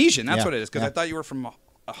 Indonesian. That's Yeah, what it is. Because yeah. I thought you were from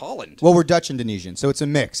Holland. Well, we're Dutch Indonesian, so it's a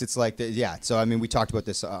mix. It's like, So I mean, we talked about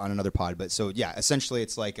this on another pod, but so yeah, essentially,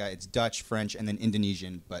 it's like it's Dutch, French, and then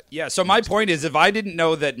Indonesian. But Yeah, so my point is, if I didn't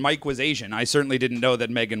know that Mike was Asian, I certainly didn't know that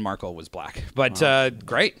Meghan Markle was black. But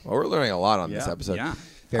great. Well, we're learning a lot on this Yeah. episode. Yeah.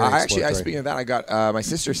 Very exploratory. Speaking of that, I got my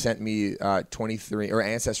sister sent me 23 or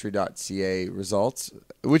Ancestry.ca results,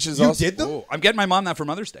 which is you also did them. Ooh, I'm getting my mom that for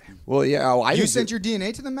Mother's Day. Well, yeah. I You didn't sent do- your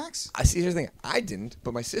DNA to them, Max. I see. Here's the thing. I didn't,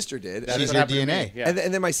 but my sister did. That She's is your what happened to DNA. me. Yeah.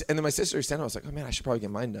 And then my sister sent it. I was like, oh man, I should probably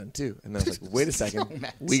get mine done too. And then I was like, wait a second,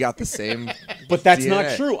 Max. we got the same. But that's DNA.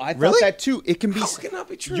 not true. I Really? thought that too. It can be. How can that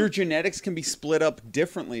be true? Your genetics can be split up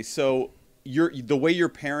differently. So the way your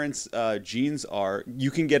parents' genes are, you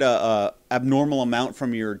can get a abnormal amount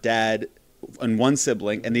from your dad and one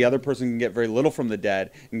sibling, and the other person can get very little from the dad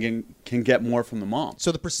and can get more from the mom.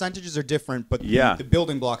 So the percentages are different, but Yeah. the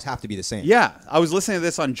building blocks have to be the same. Yeah, I was listening to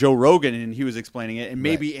this on Joe Rogan, and he was explaining it. And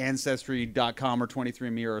maybe Ancestry.com or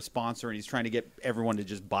 23andMe are a sponsor, and he's trying to get everyone to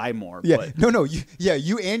just buy more. Yeah, but no.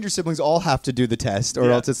 You and your siblings all have to do the test, or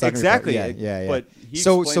Yeah, else it's not gonna exactly. work. Yeah. But he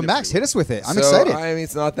so explained it Max, pretty hit us with it. I'm So, excited. I mean,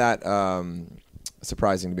 it's not that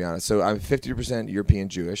surprising to be honest. So I'm 50% European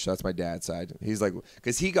Jewish. So that's my dad's side. He's like,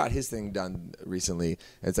 because he got his thing done recently.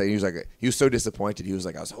 And it's like he was so disappointed. He was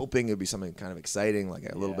like, I was hoping it'd be something kind of exciting, like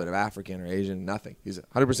a little bit of African or Asian. Nothing. He's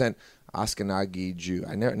 100% Ashkenazi Jew.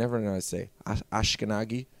 I never know how to say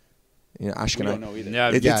Ashkenazi. Ashkenazi. We don't know either.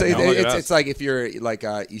 Yeah, It's like if you're like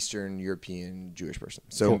a Eastern European Jewish person,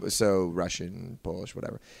 so Russian, Polish,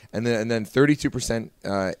 whatever, and then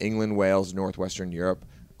 32% England, Wales, Northwestern Europe,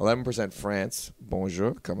 11% France,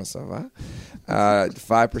 bonjour, comment ça va,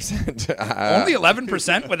 5% Only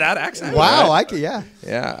 11% with that accent? wow, yeah.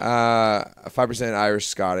 5% Irish,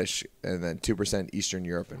 Scottish, and then 2% Eastern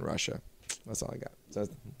Europe and Russia. That's all I got. So,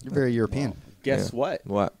 You're very European. Guess what?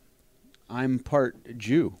 what? I'm part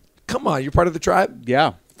Jew. Come on, you're part of the tribe.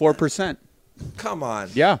 Yeah, 4%. Come on.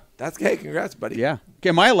 Yeah, Hey, congrats, buddy. yeah. Okay,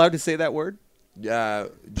 am I allowed to say that word?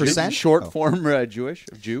 Percent? Short Oh. form Jewish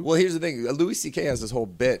of Jew. Well, here's the thing. Louis C.K. has this whole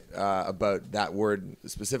bit about that word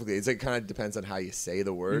specifically. It kind of depends on how you say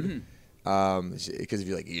the word. Because if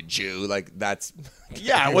you're like, you're a Jew, like that's...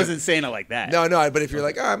 yeah, I wasn't saying it like that. No, but if you're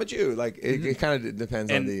like, oh, I'm a Jew, like it kind of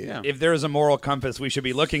depends on And the... Yeah. if there is a moral compass we should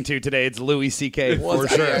be looking to today, it's Louis C.K. Well, for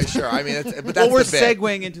sure. Yeah, sure. I mean, but that's Well, we're the bit.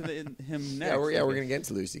 segueing into him next. Yeah, we're going to get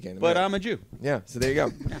into Louis C.K. in a But minute. I'm a Jew. Yeah, so there you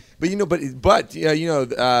go. But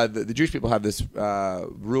the Jewish people have this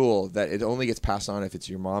rule that it only gets passed on if it's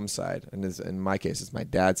your mom's side, and in my case, it's my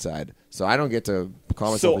dad's side. So I don't get to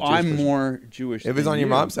call myself So a Jewish I'm person. more Jewish. If it's than on your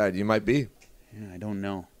you. mom's side, you might be. Yeah, I don't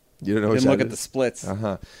know. You don't know I which didn't look side at it the is? splits.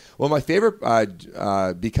 Uh-huh. Well, my favorite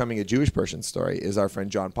becoming a Jewish person story is our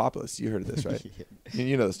friend John Populus. You heard of this, right?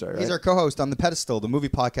 You know the story, right? He's our co-host on the Pedestal, the movie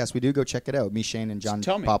podcast we do. Go check it out. Me, Shane, and John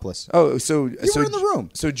Tell me. Populus. Oh, so You were in the room.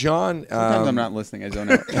 So John, Sometimes I'm not listening. I zone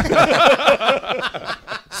out.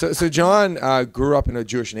 so John grew up in a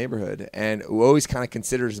Jewish neighborhood and always kind of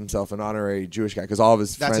considers himself an honorary Jewish guy because all of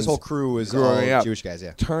his That's friends his whole crew is all growing up. Jewish guys.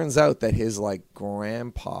 Yeah. Turns out that his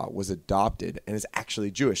grandpa was adopted and is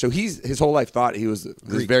actually Jewish. So his whole life thought he was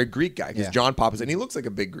this very Greek guy because Yeah. John Populus, and he looks like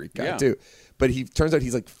a big Greek guy Yeah. too. but he turns out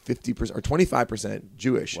he's like 50% or 25%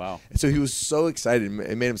 Jewish. Wow. And so he was so excited.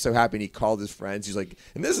 It made him so happy. And he called his friends. He's like,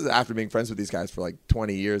 and this is after being friends with these guys for like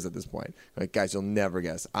 20 years at this point. Like, guys, you'll never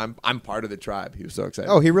guess. I'm part of the tribe. He was so excited.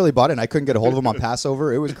 Oh, he really bought it. And I couldn't get a hold of him on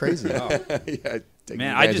Passover. It was crazy. yeah.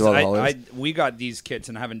 Man, we got these kits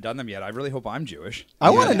and haven't done them yet. I really hope I'm Jewish.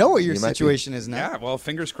 I want to know what your You might be. situation is now. Yeah, well,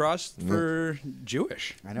 fingers crossed for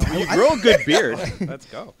Jewish. I know. You grow a good beard. Let's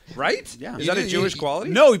go. Right? Yeah. Is that a Jewish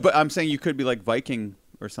quality? No, but I'm saying you could be like Viking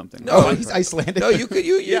or something. No, He's Icelandic. No, you could.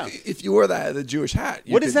 Yeah. If you wore the Jewish hat.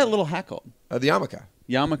 What is that little hat called? The yarmulke.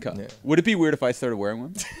 Yarmulke. Yeah. Would it be weird if I started wearing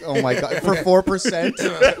one? Oh my god! For 4%.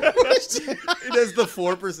 It has the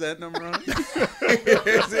 4% number on it.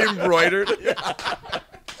 It's embroidered.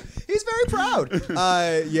 He's very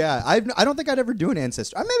proud. Yeah, I don't think I'd ever do an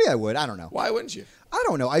ancestor. Maybe I would. I don't know. Why wouldn't you? I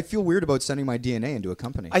don't know. I feel weird about sending my DNA into a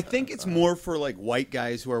company. I think it's more for like white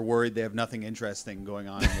guys who are worried they have nothing interesting going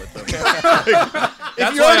on with them. If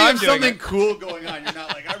That's you why already I'm have doing something it. cool going on, you're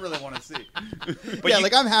not like, I really want to see. yeah,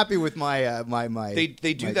 like I'm happy with my my. They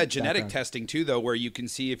do my that genetic background. testing too, though, where you can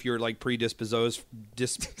see if you're like predisposed.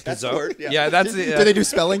 That's the word, yeah. Yeah, that's it. Do they do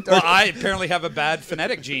spelling? Well, I apparently have a bad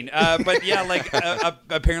phonetic gene, but yeah, like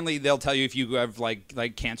apparently they'll tell you if you have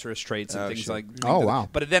like cancerous traits and Oh, things sure. like. Oh, wow.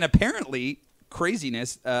 But then apparently.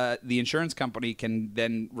 Craziness, the insurance company can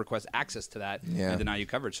then request access to that Yeah. and deny you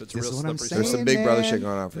coverage. So it's a This real is what I'm slippery saying. There's slope. some big brother man. shit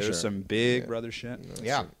going on for There's sure. some big brother shit.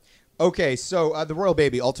 Yeah. Okay, so the Royal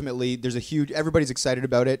Baby. Ultimately, there's a huge. Everybody's excited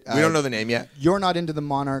about it. We don't know the name yet. You're not into the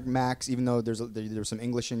Monarch Max, even though there's some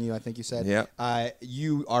English in you. I think you said. Yeah.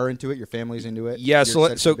 You are into it. Your family's into it. Yeah. You're So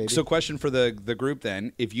excited for the baby? so question for the group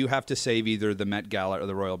then: if you have to save either the Met Gala or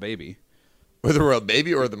the Royal Baby, Or the royal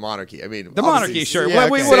baby or the monarchy? I mean, the monarchy, sure. yeah,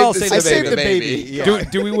 we okay. would all Save say the- the I saved baby. the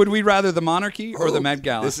baby. Yeah. Would we rather the monarchy or the Met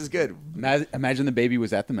Gala? This is good. Imagine the baby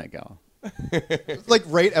was at the Met Gala. Like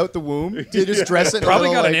right out the womb. Do you just dress it? in a Probably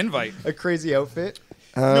little, got an like, invite. A crazy outfit.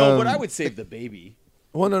 No, but I would save the baby.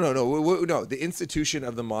 Well, no. No, the institution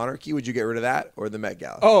of the monarchy. Would you get rid of that or the Met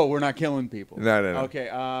Gala? Oh, we're not killing people. No. Okay.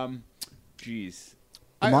 Jeez.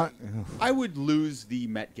 The I would lose the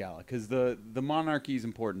Met Gala because the monarchy is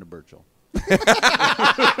important to Burchill.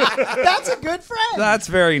 That's a good friend. That's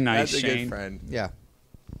very nice, That's a Shane. good friend. Yeah.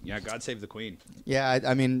 Yeah, God save the Queen. Yeah,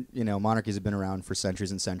 I mean, monarchies have been around for centuries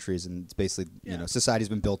and centuries, and it's basically, society's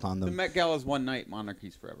been built on The them. Met Gala is one night.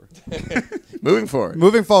 Monarchy's forever. Moving forward.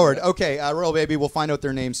 Moving forward, okay, Royal Baby, we'll find out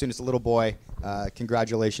their name soon. It's a little boy.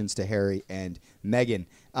 Congratulations to Harry and Meghan.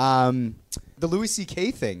 The Louis C.K.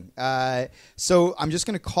 thing. So I'm just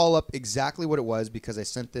going to call up exactly what it was because I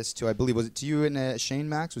sent this to, I believe, was it to you and Shane,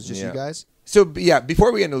 Max? Was it just you guys? So yeah,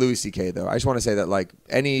 before we get into Louis C.K. though, I just want to say that like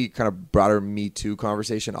any kind of broader Me Too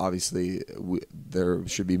conversation, obviously there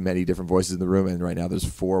should be many different voices in the room, and right now there's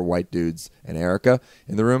 4 white dudes and Erica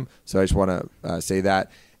in the room. So I just want to say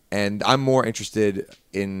that, and I'm more interested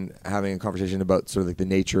in having a conversation about sort of like the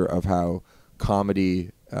nature of how comedy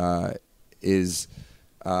is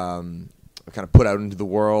kind of put out into the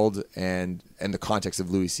world, and the context of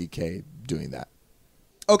Louis C.K. doing that.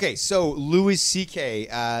 Okay, so Louis C.K.,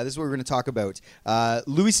 this is what we're going to talk about.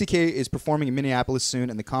 Louis C.K. is performing in Minneapolis soon,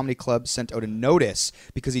 and the Comedy Club sent out a notice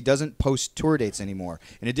because he doesn't post tour dates anymore.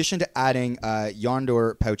 In addition to adding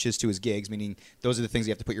Yondor pouches to his gigs, meaning those are the things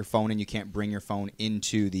you have to put your phone in, you can't bring your phone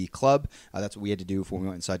into the club. That's what we had to do when we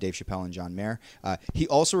went and saw Dave Chappelle and John Mayer. He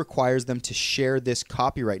also requires them to share this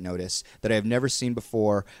copyright notice that I have never seen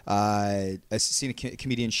before. I've seen a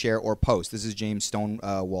comedian share or post. This is James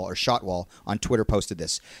Stonewall or Shotwall on Twitter posted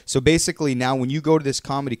this. So basically now when you go to this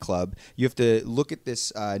comedy club, you have to look at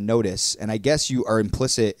this notice, and I guess you are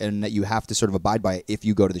implicit in that you have to sort of abide by it if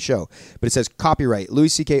you go to the show. But it says copyright. Louis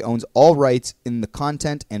C.K. owns all rights in the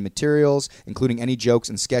content and materials, including any jokes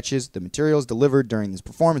and sketches, the materials delivered during his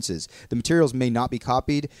performances. The materials may not be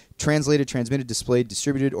copied, translated, transmitted, displayed,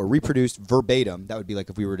 distributed, or reproduced verbatim. That would be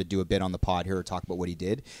like if we were to do a bit on the pod here or talk about what he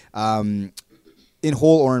did. In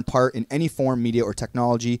whole or in part, in any form, media, or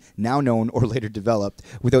technology now known or later developed,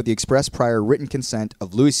 without the express prior written consent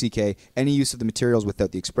of Louis C.K., any use of the materials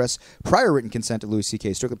without the express prior written consent of Louis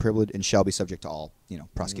C.K. is strictly privileged and shall be subject to all,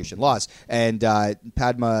 prosecution laws. And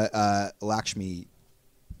Padma Lakshmi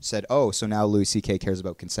said, "Oh, so now Louis C.K. cares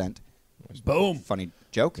about consent." Boom. Funny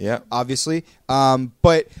joke. Yeah. Obviously.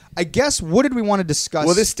 But I guess what did we want to discuss?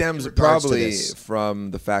 Well, this stems in regards to probably this?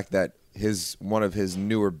 from the fact that one of his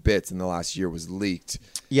newer bits in the last year was leaked.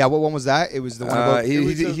 Yeah, what one was that? It was the one about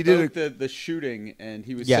he did the shooting, and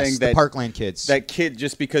he was yes, saying the that Parkland kids. that kid,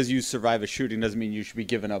 just because you survive a shooting doesn't mean you should be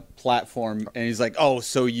given a platform. And he's like, oh,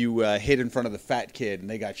 so you hid in front of the fat kid and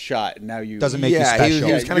they got shot, and now you Doesn't make you yeah, special.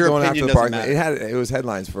 he was kind of Your going after opinion the doesn't Parkland. matter. It was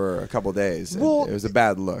headlines for a couple days. Well- It was a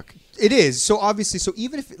bad look. It is. So obviously, so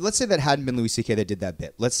even if, let's say that hadn't been Louis C.K. that did that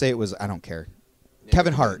bit. Let's say it was, I don't care,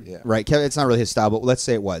 Kevin Hart, yeah. right? It's not really his style, but let's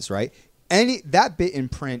say it was, right? That bit in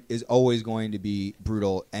print is always going to be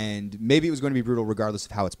brutal, and maybe it was going to be brutal regardless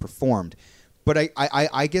of how it's performed. But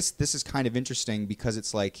I guess this is kind of interesting because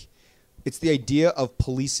it's like, it's the idea of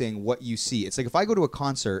policing what you see. It's like if I go to a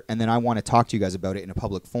concert and then I want to talk to you guys about it in a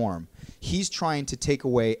public forum, he's trying to take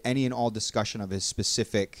away any and all discussion of his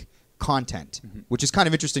specific content, which is kind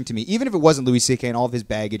of interesting to me. Even if it wasn't Louis C.K. and all of his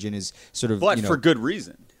baggage and his sort of, But you know, for good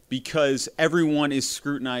reason, because everyone is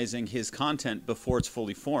scrutinizing his content before it's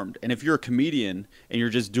fully formed. And if you're a comedian and you're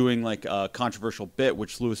just doing like a controversial bit,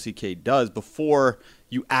 which Louis C.K. does, before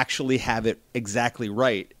you actually have it exactly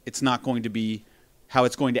right, it's not going to be how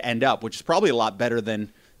it's going to end up, which is probably a lot better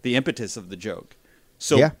than the impetus of the joke.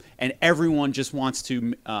 So, Yeah. and everyone just wants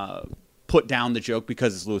to put down the joke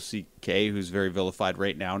because it's Louis C.K., who's very vilified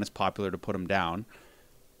right now, and it's popular to put him down.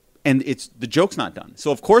 And the joke's not done,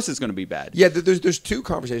 so of course it's going to be bad. Yeah, there's two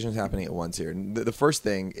conversations happening at once here. And the first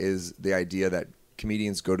thing is the idea that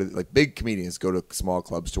comedians go to, like big comedians go to small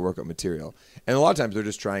clubs to work out material, and a lot of times they're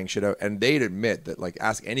just trying shit out. And they'd admit that, like,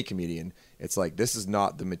 ask any comedian, it's like, this is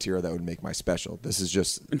not the material that would make my special. This is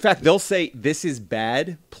just. In fact, they'll say, "This is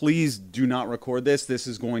bad. Please do not record this. This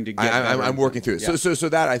is going to get." I'm working through it. Yeah. So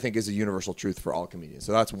that I think is a universal truth for all comedians.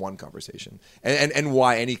 So that's one conversation, and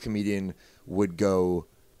why any comedian would go,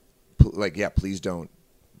 like, yeah, please don't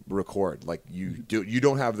record. Like, you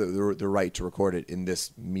don't have the right to record it in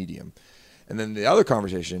this medium. And then the other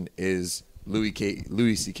conversation is Louis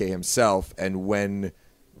C.K. himself, and when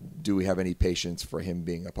do we have any patience for him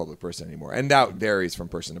being a public person anymore? And that varies from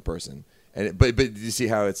person to person. And but you see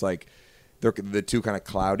how it's like the two kind of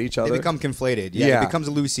cloud each other. they become conflated. Yeah, Yeah. it becomes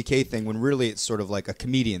a Louis C.K. thing when really it's sort of like a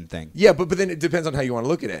comedian thing. Yeah, but then it depends on how you want to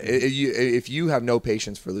look at it. If you have no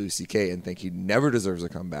patience for Louis C.K. and think he never deserves a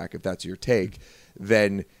comeback, if that's your take,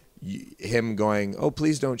 then him going, oh,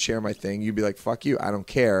 please don't share my thing, you'd be like, fuck you, I don't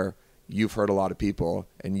care. You've hurt a lot of people,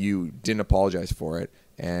 and you didn't apologize for it.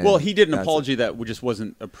 And Well, he did an that's apology that just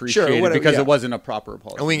wasn't appreciated whatever, because yeah. it wasn't a proper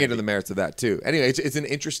apology. And we can get into the maybe. merits of that too. Anyway, it's an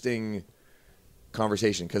interesting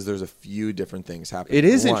conversation because there's a few different things happening. It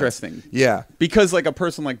is at once. interesting. Yeah. Because like a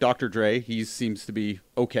person like Dr. Dre, he seems to be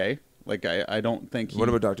okay. Like I don't think he. What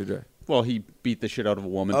about Dr. Dre? Well, he beat the shit out of a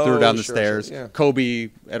woman, Oh, threw her down the sure, stairs. sure, yeah. Kobe,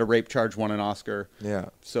 at a rape charge, won an Oscar. Yeah.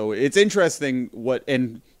 So it's interesting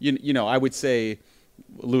and you know, I would say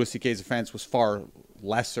Louis C.K.'s offense was far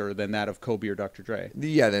lesser than that of Kobe or Dr. Dre.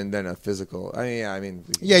 Yeah, then a physical. I mean.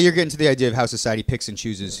 Yeah, you're getting to the idea of how society picks and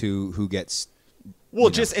chooses who gets. Well,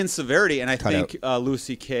 just in severity, and I cut think Louis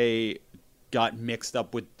C.K. got mixed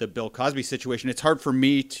up with the Bill Cosby situation. It's hard for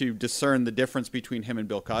me to discern the difference between him and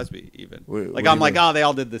Bill Cosby, even. What Like, do I'm you like, mean? oh, they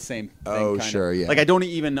all did the same thing. Oh, kind sure, of. yeah. Like, I don't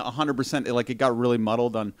even 100%, like, it got really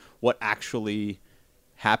muddled on what actually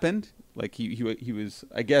happened. Like, he was,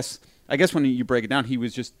 I guess when you break it down, he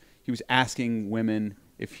was asking women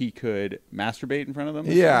if he could masturbate in front of them.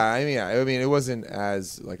 Yeah, I mean, it wasn't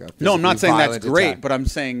as like a. No, I'm not saying that's physically great, violent but I'm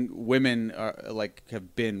saying women are, like,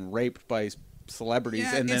 have been raped by celebrities,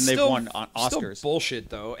 and then it's they've still- won still Oscars. bullshit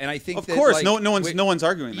though, and I think Of that, course, like, no one's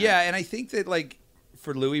arguing that. Yeah, and I think that, like,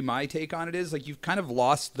 for Louis, my take on it is, like, you've kind of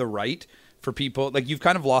lost the right for people, like, you've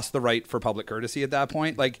kind of lost the right for public courtesy at that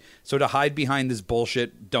point. Like, so to hide behind this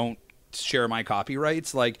bullshit, don't share my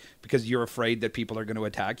copyrights, like, because you're afraid that people are going to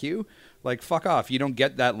attack you. Like, fuck off. You don't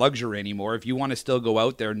get that luxury anymore. If you want to still go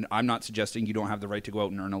out there, and I'm not suggesting you don't have the right to go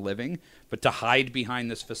out and earn a living, but to hide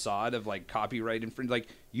behind this facade of, like, copyright infringement, like,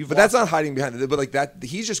 you've But that's not hiding behind it. But like that,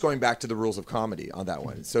 he's just going back to the rules of comedy on that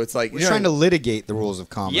one. So it's like We're trying to litigate the rules of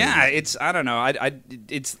comedy. Yeah, it's, I don't know.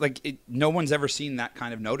 It's like, no one's ever seen that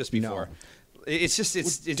kind of notice before. It's just,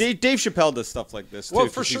 it's Dave Chappelle does stuff like this, too. well,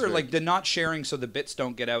 for 'cause he's sure. very- Like, the not sharing so the bits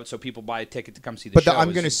don't get out, so people buy a ticket to come see the But show. I'm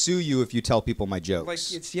is- going to sue you if you tell people my jokes.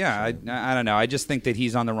 like, it's, yeah. I don't know. I just think that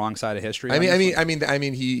he's on the wrong side of history. I on mean, this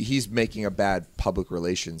one. he's making a bad public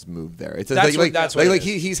relations move there. It's That's what it is.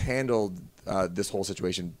 he's handled this whole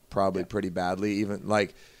situation probably pretty badly. Even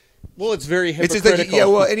like well, it's very it's hypocritical. just like, yeah,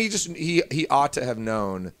 well, and he ought to have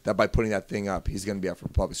known that by putting that thing up, he's going to be up for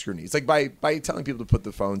public scrutiny. It's like by telling people to put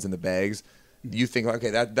the phones in the bags, you think,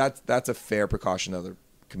 okay, that's a fair precaution other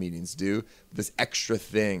comedians do. This extra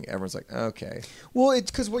thing, everyone's like, okay. Well,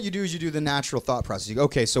 it's because what you do is you do the natural thought process. You go,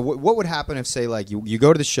 okay, so what would happen if, say, like you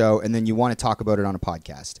go to the show and then you want to talk about it on a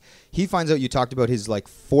podcast? He finds out you talked about his like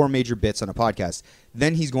 4 major bits on a podcast.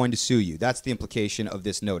 Then he's going to sue you. That's the implication of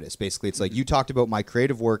this notice. Basically, it's like you talked about my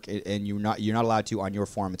creative work and you're not allowed to on your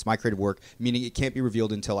forum. It's my creative work, meaning it can't be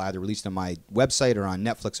revealed until either released on my website or on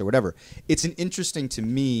Netflix or whatever. It's an interesting to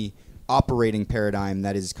me operating paradigm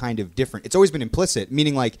that is kind of different. It's always been implicit,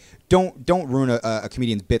 meaning like don't ruin a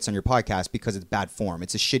comedian's bits on your podcast because it's bad form.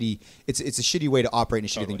 It's a shitty way to operate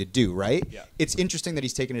and a shitty thing to do, right? Yeah. It's interesting that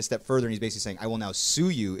he's taken it a step further and he's basically saying, I will now sue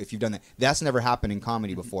you if you've done that. That's never happened in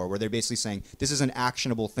comedy before, where they're basically saying this is an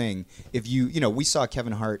actionable thing. If we saw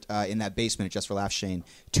Kevin Hart in that basement at Just for Laughs, Shane,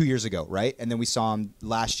 2 years ago, right? And then we saw him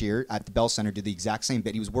last year at the Bell Center do the exact same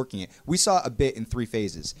bit. He was working it. We saw a bit in 3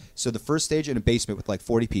 phases. So the first stage in a basement with like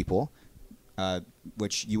 40 people,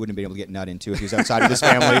 which you wouldn't have been able to get nut into if he was outside of his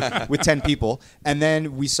family with 10 people. And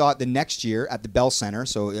then we saw it the next year at the Bell Center,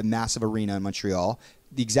 so a massive arena in Montreal.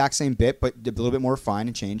 The exact same bit, but a little bit more refined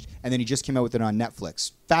and changed. And then he just came out with it on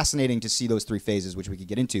Netflix. Fascinating to see those 3 phases, which we could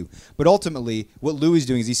get into. But ultimately, what Louis is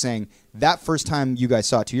doing is he's saying that first time you guys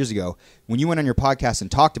saw it 2 years ago, when you went on your podcast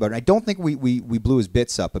and talked about it, I don't think we blew his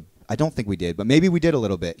bits up. I don't think we did, but maybe we did a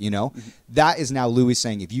little bit, you know? Mm-hmm. That is now Louis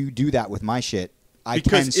saying, if you do that with my shit,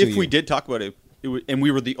 because if we did talk about it, and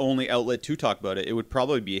we were the only outlet to talk about it, it would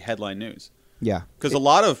probably be headline news. Yeah. Because a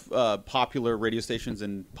lot of popular radio stations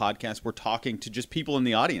and podcasts were talking to just people in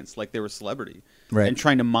the audience like they were celebrity. Right. And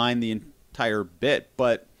trying to mine the entire bit.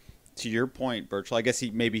 But to your point, Birchall, I guess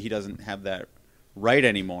maybe he doesn't have that right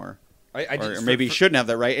anymore. Or maybe he shouldn't have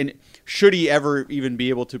that right. And should he ever even be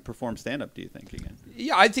able to perform stand-up, do you think, again?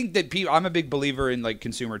 Yeah, I think that I'm a big believer in like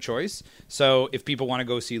consumer choice. So if people want to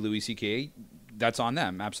go see Louis C.K., that's on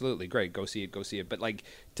them. Absolutely. Great. Go see it. But like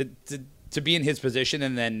to be in his position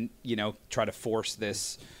and then, try to force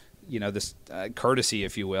this, this courtesy,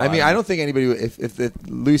 if you will. I mean, I don't think anybody, if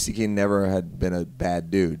Louis C.K. never had been a bad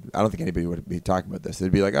dude, I don't think anybody would be talking about this.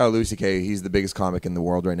 They'd be like, oh, Louis C.K., he's the biggest comic in the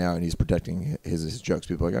world right now and he's protecting his jokes.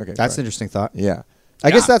 People are like, okay. That's an interesting thought. Yeah. I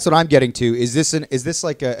guess that's what I'm getting to. Is this how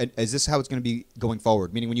it's going to be going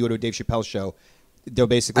forward? Meaning when you go to a Dave Chappelle show, they'll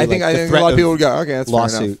basically. I think a lot of people would go, okay, that's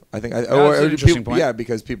lawsuit. fair enough. I think, that's an interesting point. Yeah,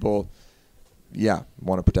 because people,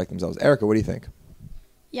 want to protect themselves. Erica, what do you think?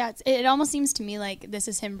 Yeah, it almost seems to me like this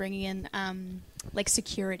is him bringing in like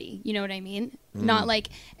security. You know what I mean? Not like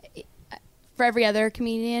for every other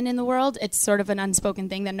comedian in the world, it's sort of an unspoken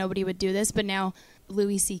thing that nobody would do this. But now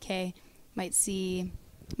Louis C.K. might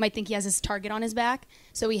think he has his target on his back,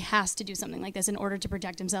 so he has to do something like this in order to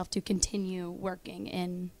protect himself to continue working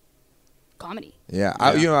in comedy. Yeah.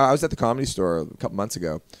 I was at the Comedy Store a couple months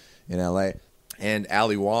ago in LA, and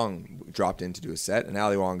Ali Wong dropped in to do a set, and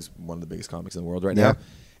Ali Wong's one of the biggest comics in the world right now.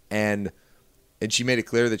 And she made it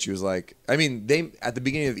clear that she was like, I mean, at the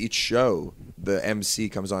beginning of each show, the MC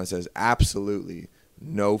comes on and says, absolutely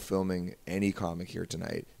no filming any comic here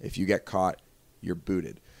tonight. If you get caught, you're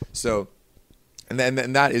booted. So, and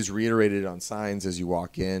that is reiterated on signs as you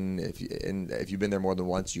walk in. If you've been there more than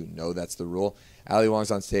once, you know that's the rule. Ali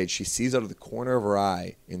Wong's on stage. She sees out of the corner of her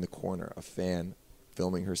eye, in the corner, a fan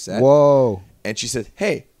filming her set. Whoa! And she said,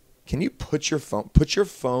 "Hey, can you put your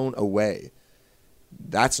phone away?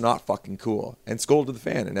 That's not fucking cool." And scolded the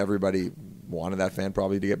fan, and everybody wanted that fan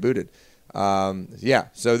probably to get booted. So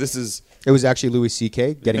this is. It was actually Louis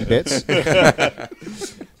C.K. getting bits.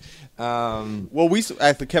 Well,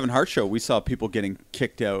 at the Kevin Hart show, we saw people getting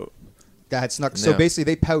kicked out. That had snuck. So basically,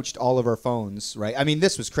 they pouched all of our phones, right? I mean,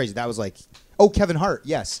 this was crazy. That was like, oh, Kevin Hart,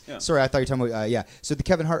 yes. Yeah. Sorry, I thought you were talking about, So the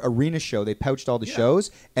Kevin Hart Arena show, they pouched all the shows,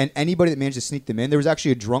 and anybody that managed to sneak them in, there was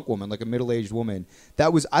actually a drunk woman, like a middle-aged woman,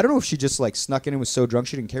 that was, I don't know if she just like snuck in and was so drunk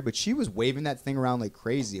she didn't care, but she was waving that thing around like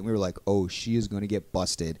crazy, and we were like, oh, she is going to get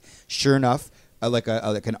busted. Sure enough, like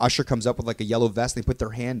an usher comes up with like a yellow vest, they put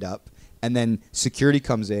their hand up, and then security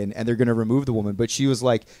comes in, and they're going to remove the woman. But she was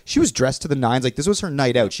dressed to the nines. Like, this was her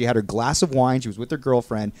night out. She had her glass of wine. She was with her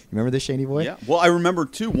girlfriend. You remember this, Shaney boy? Yeah. Well, I remember,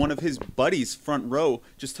 too, one of his buddies, front row,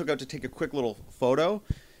 just took out to take a quick little photo.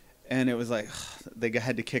 And it was like, they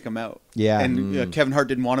had to kick him out. Yeah. And Kevin Hart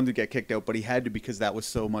didn't want him to get kicked out, but he had to because that was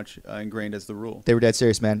so much ingrained as the rule. They were dead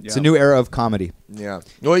serious, man. Yeah. It's a new era of comedy. Yeah.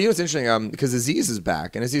 Well, it's interesting because Aziz is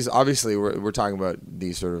back. And Aziz, obviously, we're talking about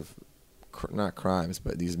these sort of, not crimes,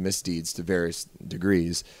 but these misdeeds to various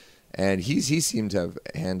degrees. And he seemed to have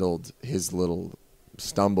handled his little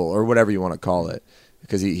stumble, or whatever you want to call it,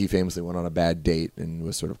 because he famously went on a bad date and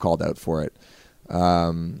was sort of called out for it. I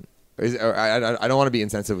don't want to be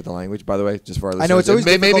insensitive with the language, by the way, just for our listeners. I know it's always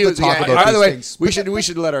difficult to talk about by the way, things. we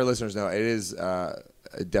should let our listeners know it is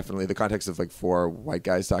definitely the context of like 4 white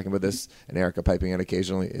guys talking about this and Erica piping in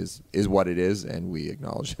occasionally is what it is, and we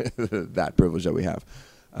acknowledge that privilege that we have.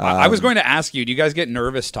 I was going to ask you, do you guys get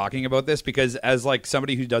nervous talking about this? Because as like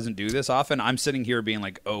somebody who doesn't do this often, I'm sitting here being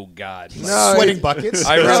like, oh God. No, Sweating buckets.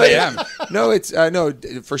 I really am. No, it's no,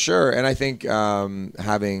 for sure. And I think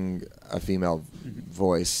having a female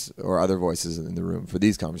voice or other voices in the room for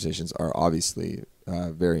these conversations are obviously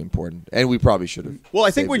very important. And we probably should have. Well,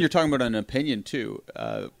 I think when you're talking about an opinion too,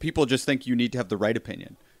 people just think you need to have the right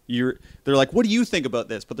opinion. They're like, what do you think about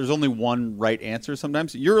this? But there's only one right answer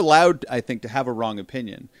sometimes. You're allowed, I think, to have a wrong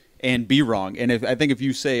opinion and be wrong. And I think if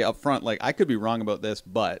you say up front, like, I could be wrong about this,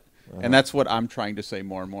 but, and that's what I'm trying to say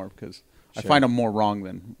more and more, because I find I'm more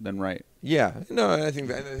wrong than right. Yeah, no, I think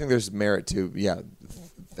there's merit to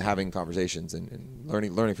having conversations and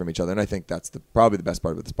learning from each other. And I think that's probably the best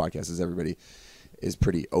part of this podcast is everybody is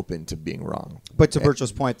pretty open to being wrong. But to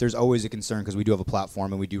Virtual's point, there's always a concern because we do have a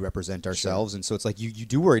platform and we do represent ourselves. Sure. And so it's like you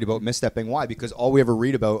do worried about misstepping. Why? Because all we ever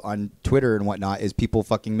read about on Twitter and whatnot is people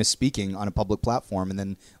fucking misspeaking on a public platform and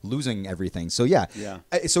then losing everything. So yeah.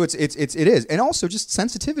 So it is. And also just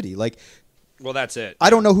sensitivity. Like, well, that's it.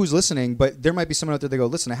 I don't know who's listening, but there might be someone out there that go,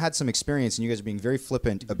 listen, I had some experience and you guys are being very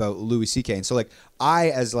flippant about Louis C.K. And so like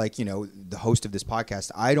I, as like, you know, the host of this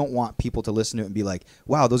podcast, I don't want people to listen to it and be like,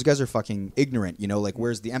 wow, those guys are fucking ignorant. You know, like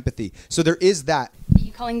where's the empathy? So there is that. Are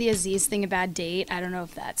you calling the Aziz thing a bad date? I don't know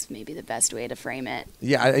if that's maybe the best way to frame it.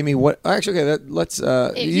 Yeah, I mean, what? Actually, okay, let's.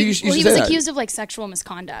 He was accused of like sexual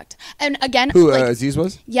misconduct. And again, who like, Aziz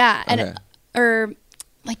was? Yeah. And,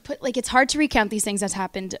 it's hard to recount these things that's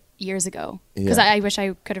happened years ago because I wish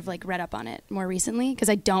I could have like read up on it more recently because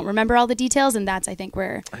I don't remember all the details, and that's I think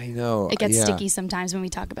where I know it gets sticky sometimes when we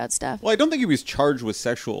talk about stuff. Well, I don't think he was charged with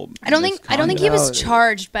sexual. I don't think he was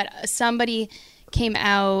charged, but somebody came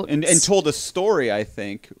out and told a story. I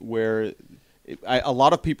think where a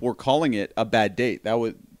lot of people were calling it a bad date. That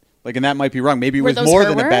was. Like, and that might be wrong. Maybe it was more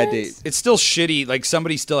than a bad date. It's still shitty. Like,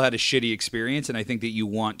 somebody still had a shitty experience, and I think that you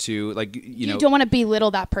want to, like, you know. You don't want to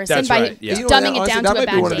belittle that person by dumbing it down to a bad date. That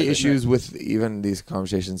might be one of the issues with even these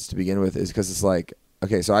conversations to begin with is because it's like,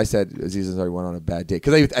 okay, so I said Aziz Ansari went on a bad date.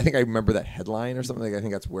 Because I think I remember that headline or something. Like, I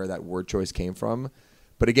think that's where that word choice came from.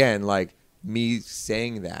 But again, like, me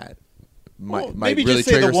saying that might maybe really just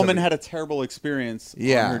say the woman somebody. had a terrible experience on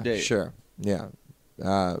her date. Sure. Yeah.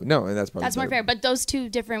 No, and that's probably more fair. But those two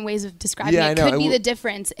different ways of describing it could be the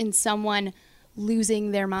difference in someone losing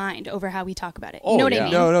their mind over how we talk about it. You know what I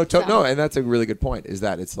mean? No, and that's a really good point. Is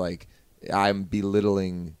that it's like I'm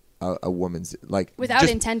belittling a woman's like without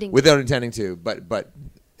intending to, but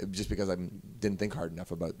just because I didn't think hard enough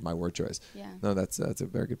about my word choice. Yeah. No, that's a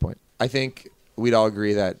very good point. I think we'd all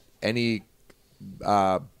agree that any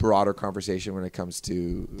broader conversation when it comes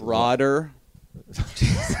to broader.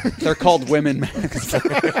 They're called women.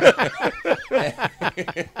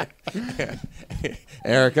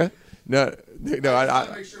 Erica? No. I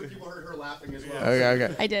make sure people heard her laughing as well.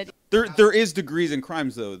 Okay. I did. There is degrees in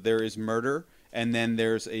crimes, though. There is murder, and then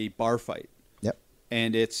there's a bar fight. Yep.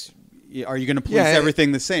 And it's, are you going to police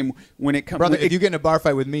everything the same when it comes? Brother, if you get in a bar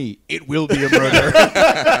fight with me, it will be a murder.